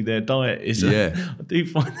healthy their diet is. I do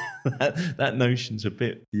find that notion's a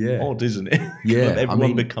bit odd, isn't it?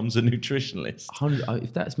 Everyone becomes a nutritionalist.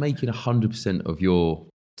 If that's making 100% of your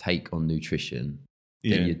take on nutrition,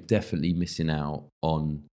 then you're definitely missing out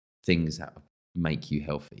on things that make you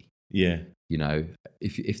healthy. If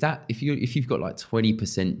you've got like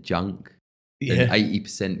 20% junk and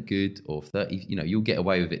 80% good, or 30, you'll get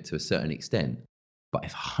away with it to a certain extent. But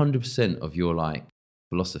if 100% of your like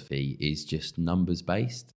philosophy is just numbers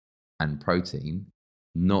based and protein,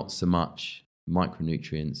 not so much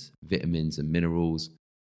micronutrients, vitamins and minerals,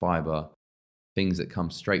 fiber, things that come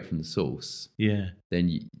straight from the source,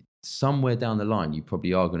 then somewhere down the line you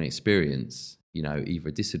probably are going to experience either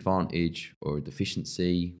a disadvantage or a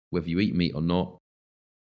deficiency, whether you eat meat or not.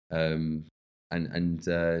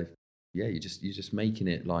 You're just making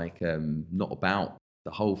it like not about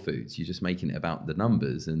the whole foods. You're just making it about the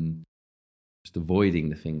numbers and just avoiding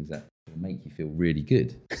the things that make you feel really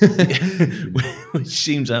good. Which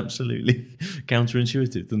seems absolutely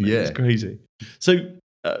counterintuitive, doesn't it? It's crazy. So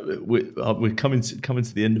we're coming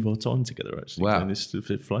to the end of our time together, actually. Wow. And it's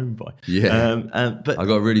flown by. But I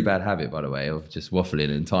got a really bad habit, by the way, of just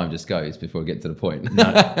waffling and time just goes before I get to the point. No,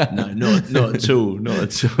 not at all.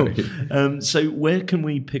 Not at all. So where can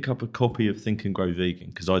we pick up a copy of Think and Grow Vegan?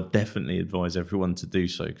 Because I definitely advise everyone to do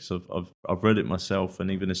so, because I've read it myself,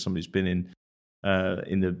 and even as somebody who's been in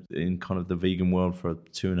kind of the vegan world for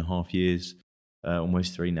 2.5 years,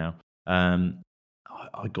 almost 3 now,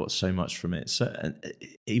 I got so much from it. So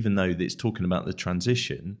even though it's talking about the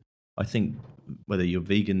transition, I think whether you're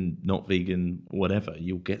vegan, not vegan, whatever,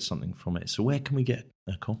 you'll get something from it. So where can we get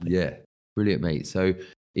a copy? Yeah, brilliant, mate. So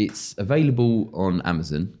it's available on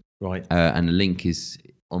Amazon, right? And the link is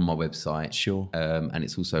on my website. Sure. And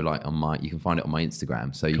it's also like you can find it on my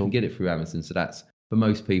Instagram. So you can get it through Amazon. So that's, for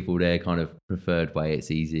most people, their kind of preferred way. It's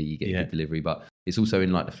easy, you get good delivery, but it's also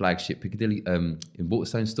in like the flagship Piccadilly, in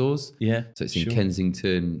Waterstone stores. So it's in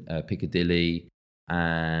Kensington, Piccadilly,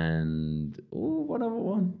 and one other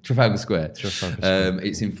one, Trafalgar Square.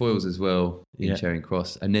 It's in Foyles as well, in Charing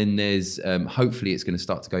Cross. And then there's, hopefully it's going to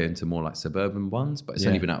start to go into more like suburban ones, but it's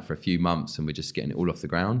only been out for a few months and we're just getting it all off the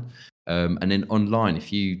ground. And then online,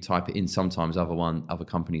 if you type it in, sometimes other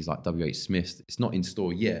companies like WH Smith's, it's not in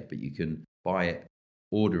store yet, but you can buy it,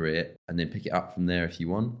 order it, and then pick it up from there if you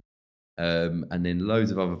want. And then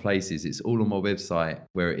loads of other places. It's all on my website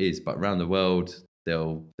where it is, but around the world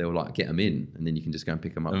they'll like get them in, and then you can just go and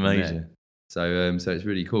pick them up. Amazing. From there. So it's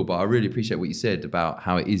really cool. But I really appreciate what you said about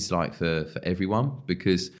how it is like for everyone,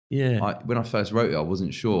 because when I first wrote it, I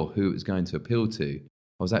wasn't sure who it was going to appeal to.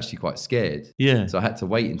 I was actually quite scared. So I had to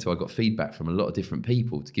wait until I got feedback from a lot of different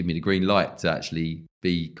people to give me the green light to actually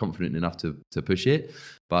be confident enough to push it.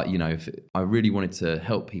 But, I really wanted to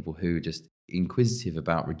help people who are just inquisitive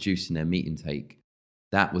about reducing their meat intake.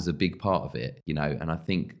 That was a big part of it, and I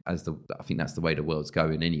think that's the way the world's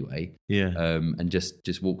going anyway. And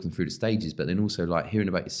just walk them through the stages, but then also like hearing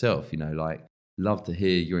about yourself, like love to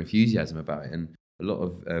hear your enthusiasm about it. And a lot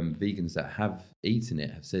of vegans that have eaten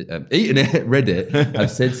it have said read it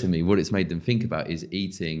have said to me what it's made them think about is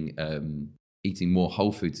eating more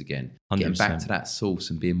whole foods again, 100%. Getting back to that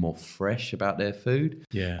source and being more fresh about their food.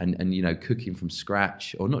 Yeah, and you know, cooking from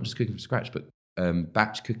scratch, or not just cooking from scratch, but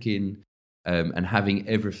batch cooking, and having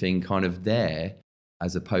everything kind of there,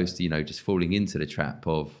 as opposed to, you know, just falling into the trap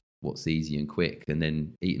of what's easy and quick and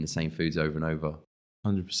then eating the same foods over and over.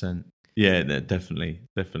 100%. Yeah, definitely.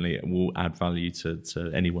 It will add value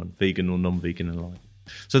to anyone, vegan or non-vegan alike.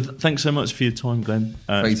 So thanks so much for your time, Glenn.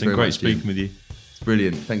 It's been great speaking with you. It's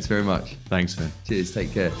brilliant. Thanks very much. Thanks, then. Cheers.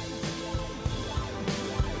 Take care.